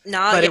anymore.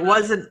 But it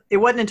wasn't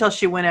until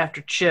she went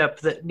after Chip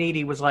that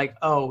Needy was like,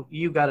 oh,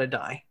 you got to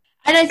die.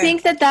 And I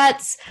think that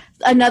that's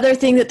another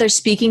thing that they're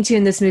speaking to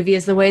in this movie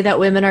is the way that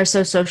women are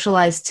so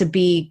socialized to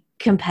be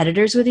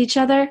competitors with each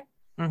other.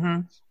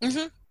 Mm-hmm.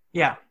 Mm-hmm.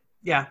 Yeah.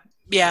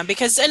 Yeah,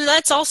 because, and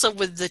that's also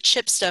with the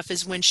Chip stuff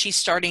is when she's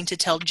starting to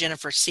tell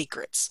Jennifer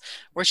secrets,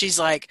 where she's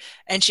like,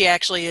 and she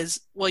actually is,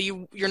 well,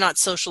 you're not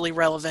socially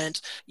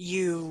relevant.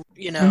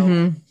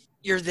 Mm-hmm.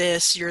 You're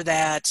this, you're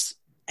that.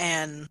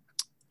 And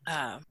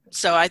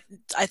so I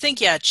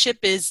think, yeah, Chip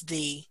is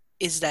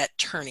that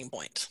turning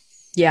point.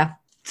 Yeah.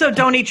 So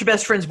don't eat your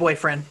best friend's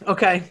boyfriend.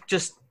 Okay.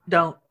 Just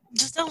don't.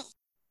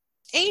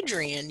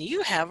 Adrian,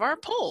 you have our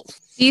poll.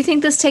 Do you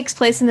think this takes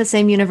place in the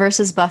same universe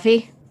as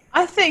Buffy?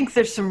 I think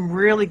there's some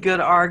really good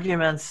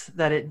arguments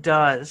that it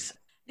does.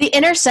 The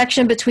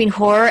intersection between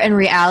horror and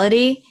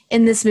reality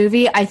in this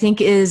movie, I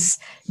think, is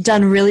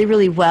done really,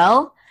 really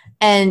well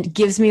and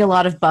gives me a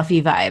lot of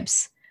Buffy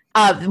vibes.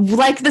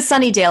 Like the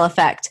Sunnydale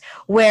effect,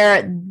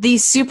 where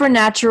these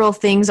supernatural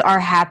things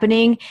are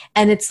happening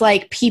and it's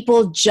like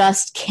people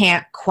just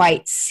can't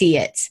quite see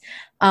it.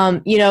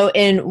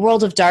 In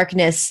World of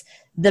Darkness,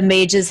 the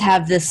mages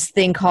have this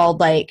thing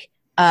called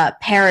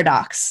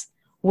paradox,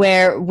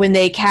 where when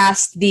they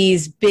cast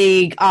these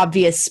big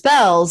obvious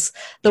spells,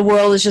 the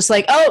world is just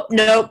like, oh,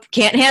 nope,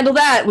 can't handle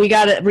that.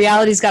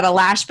 Reality's got to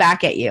lash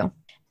back at you.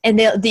 And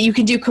you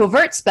can do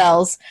covert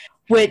spells,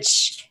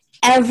 which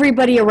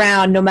everybody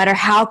around, no matter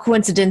how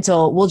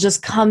coincidental, will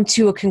just come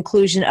to a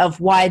conclusion of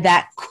why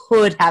that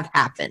could have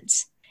happened.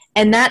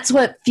 And that's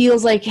what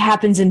feels like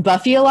happens in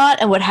Buffy a lot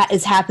and what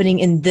is happening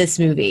in this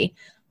movie,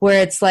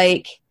 where it's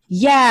like,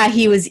 yeah,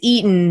 he was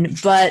eaten,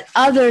 but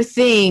other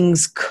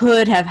things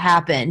could have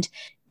happened.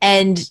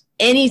 And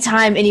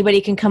anytime anybody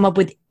can come up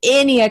with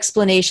any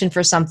explanation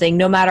for something,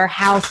 no matter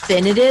how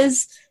thin it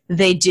is,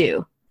 they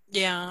do.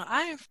 Yeah,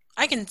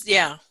 I can,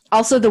 yeah.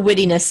 Also the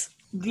wittiness.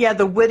 Yeah,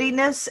 the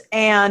wittiness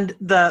and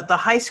the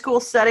high school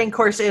setting. Of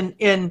course,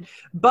 in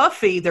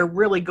Buffy, they're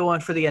really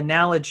going for the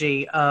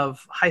analogy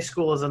of high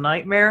school as a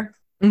nightmare.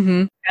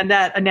 Mm-hmm. And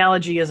that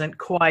analogy isn't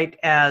quite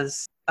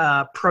as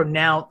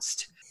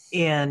pronounced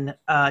in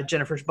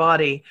Jennifer's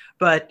Body,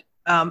 but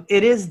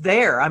it is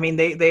there. I mean,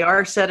 they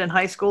are set in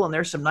high school, and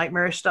there's some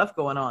nightmarish stuff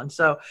going on.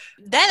 So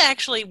that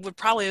actually would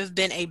probably have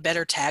been a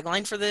better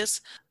tagline for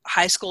this.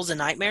 High school's a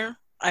nightmare.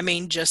 I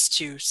mean, just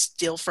to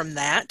steal from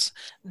that,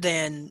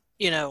 than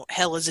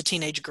hell is a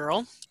teenage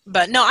girl.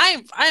 But no,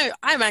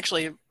 I'm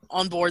actually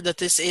on board that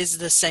this is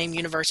the same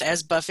universe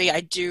as Buffy.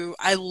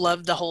 I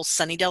love the whole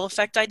Sunnydale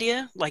effect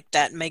idea. Like,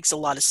 that makes a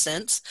lot of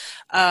sense.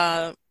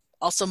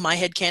 Also, my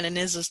headcanon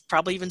is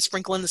probably even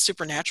sprinkling the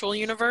supernatural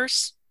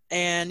universe.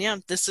 And yeah,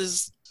 this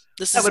is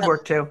that would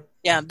work too.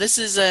 Yeah, this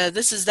is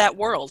that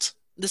world.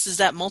 This is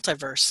that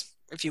multiverse,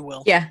 if you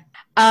will. Yeah.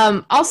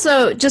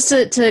 Also, just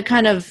to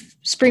kind of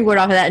springboard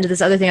off of that into this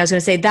other thing I was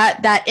going to say,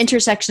 that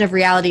intersection of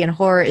reality and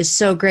horror is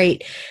so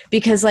great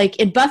because, like,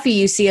 in Buffy,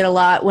 you see it a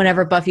lot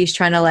whenever Buffy's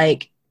trying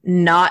to,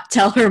 not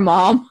tell her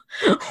mom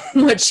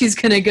what she's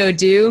going to go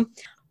do,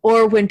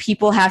 or when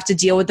people have to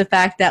deal with the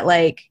fact that,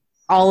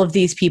 all of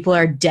these people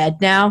are dead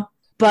now.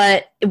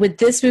 But with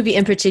this movie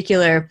in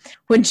particular,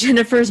 when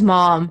Jennifer's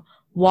mom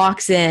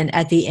walks in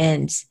at the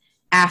end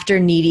after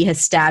Needy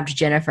has stabbed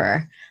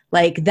Jennifer,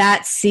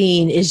 that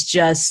scene is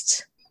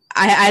just,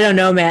 I don't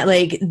know, man.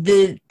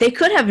 They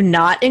could have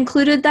not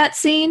included that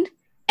scene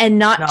and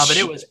not. No, but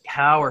it was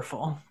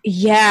powerful.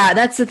 Yeah,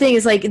 that's the thing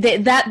is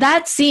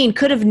that scene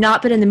could have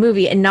not been in the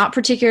movie and not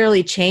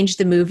particularly changed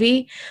the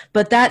movie.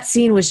 But that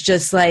scene was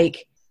just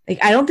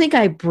Like, I don't think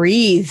I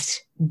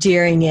breathed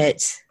during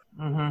it.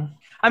 Mm-hmm.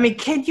 I mean,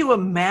 can you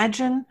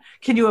imagine?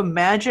 Can you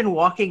imagine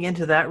walking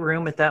into that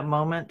room at that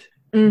moment,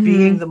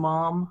 being the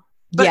mom?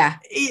 But Yeah.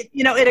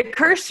 It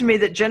occurs to me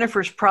that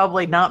Jennifer's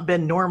probably not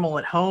been normal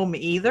at home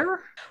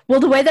either. Well,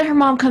 the way that her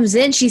mom comes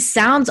in, she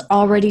sounds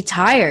already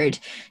tired.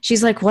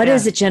 She's like, "What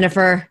is it,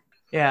 Jennifer?"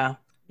 Yeah.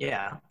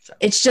 So.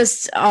 It's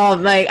just,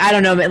 like, I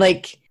don't know,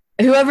 like,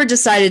 whoever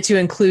decided to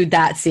include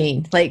that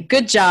scene, like,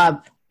 good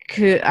job.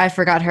 I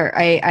forgot her.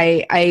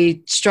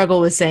 I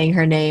struggle with saying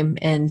her name,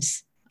 and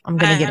I'm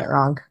going to get it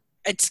wrong.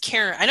 It's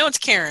Karen. I know it's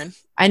Karen.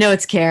 I know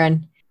it's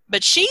Karen.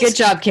 But good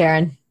job,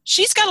 Karen.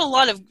 She's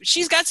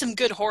got some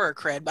good horror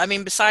cred. I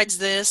mean, besides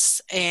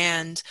this,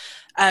 and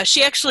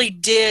she actually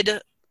did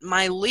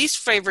my least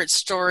favorite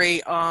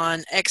story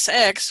on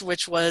XX,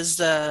 which was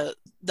the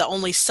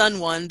Only Son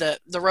one, the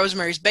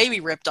Rosemary's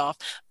Baby ripped off.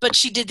 But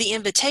she did The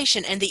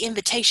Invitation, and The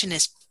Invitation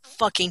is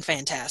fucking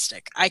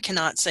fantastic. I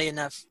cannot say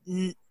enough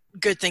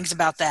good things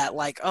about that.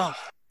 Like,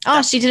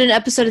 she did an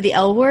episode of The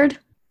L Word.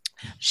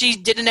 She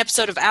did an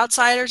episode of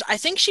Outsiders. I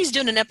think she's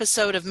doing an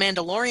episode of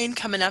Mandalorian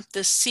coming up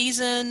this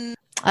season.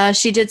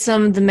 She did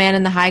some The Man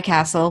in the High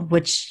Castle,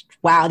 which,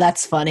 wow,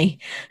 that's funny.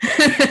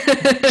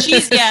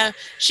 She's done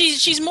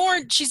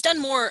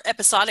more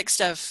episodic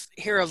stuff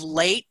here of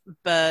late,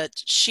 but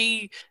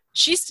she's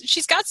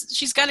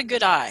got a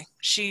good eye.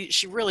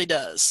 She really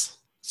does.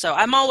 So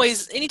I'm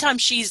always, anytime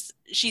she's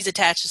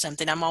attached to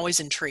something, I'm always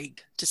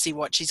intrigued to see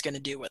what she's going to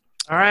do with it.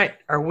 All right,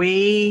 are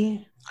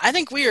we? I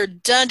think we are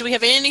done. Do we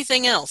have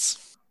anything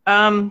else?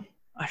 I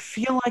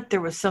feel like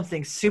there was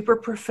something super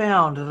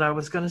profound that I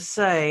was going to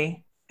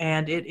say,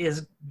 and it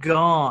is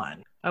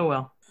gone. Oh,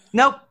 well.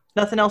 Nope,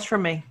 nothing else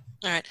from me.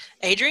 All right.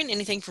 Adrian,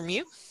 anything from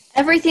you?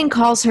 Everything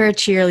calls her a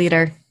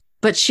cheerleader,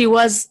 but she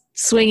was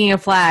swinging a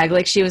flag,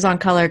 like she was on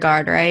color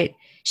guard, right?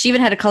 She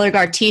even had a color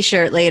guard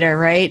t-shirt later,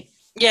 right?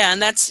 Yeah,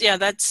 and that's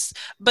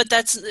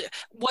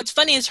what's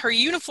funny is her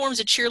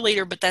uniform's a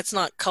cheerleader, but that's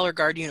not color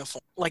guard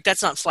uniform. Like,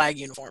 that's not flag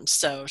uniform.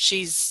 So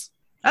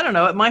I don't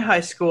know. At my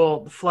high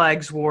school, the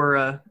flags wore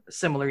a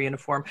similar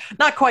uniform.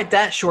 Not quite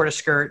that short a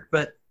skirt,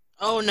 but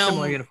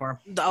similar uniform.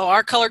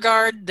 Our color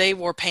guard, they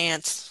wore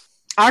pants.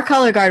 Our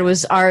color guard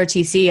was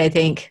ROTC, I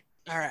think.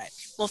 All right.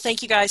 Well,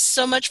 thank you guys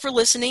so much for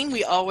listening.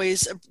 We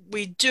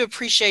do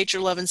appreciate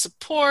your love and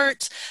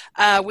support.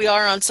 We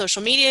are on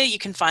social media. You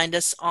can find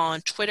us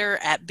on Twitter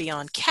at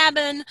Beyond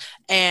Cabin,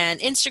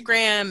 and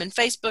Instagram and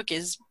Facebook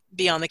is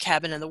Beyond the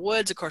Cabin in the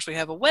Woods. Of course, we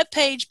have a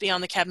webpage,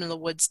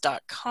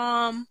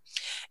 beyondthecabininthewoods.com.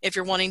 If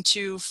you're wanting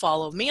to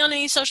follow me on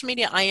any social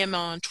media, I am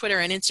on Twitter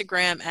and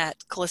Instagram at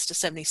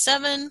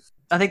Callista77.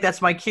 I think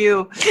that's my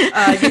cue. You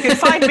can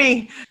find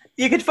me.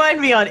 You can find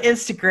me on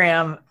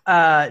Instagram,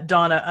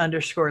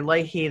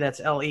 Donna_Leahy. That's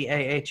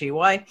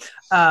Leahay.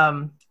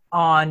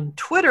 On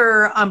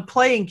Twitter, I'm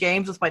playing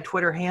games with my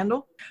Twitter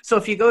handle. So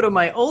if you go to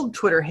my old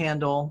Twitter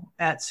handle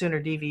at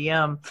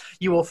SoonerDVM,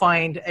 you will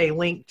find a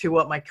link to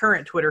what my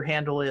current Twitter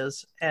handle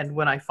is. And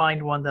when I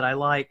find one that I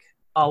like,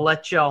 I'll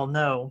let y'all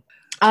know.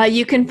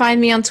 You can find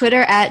me on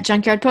Twitter at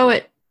Junkyard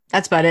Poet.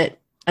 That's about it.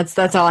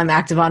 That's all I'm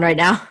active on right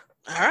now.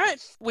 All right.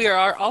 We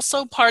are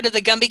also part of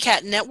the Gumby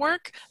Cat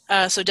Network,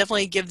 so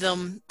definitely give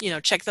them,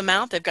 check them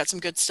out. They've got some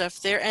good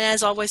stuff there. And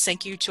as always,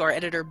 thank you to our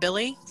editor,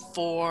 Billy,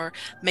 for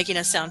making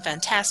us sound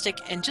fantastic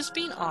and just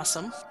being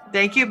awesome.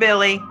 Thank you,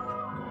 Billy.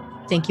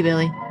 Thank you,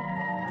 Billy.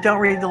 Don't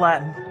read the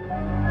Latin.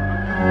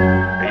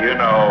 You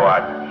know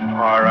what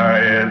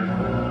horror is?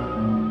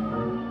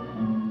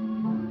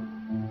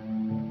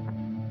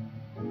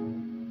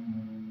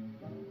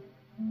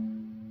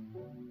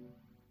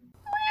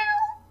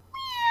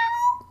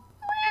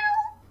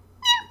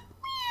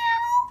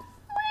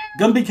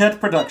 Gumby Cat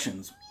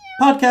Productions.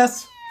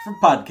 Podcasts for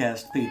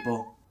podcast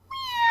people.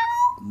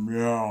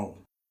 Meow.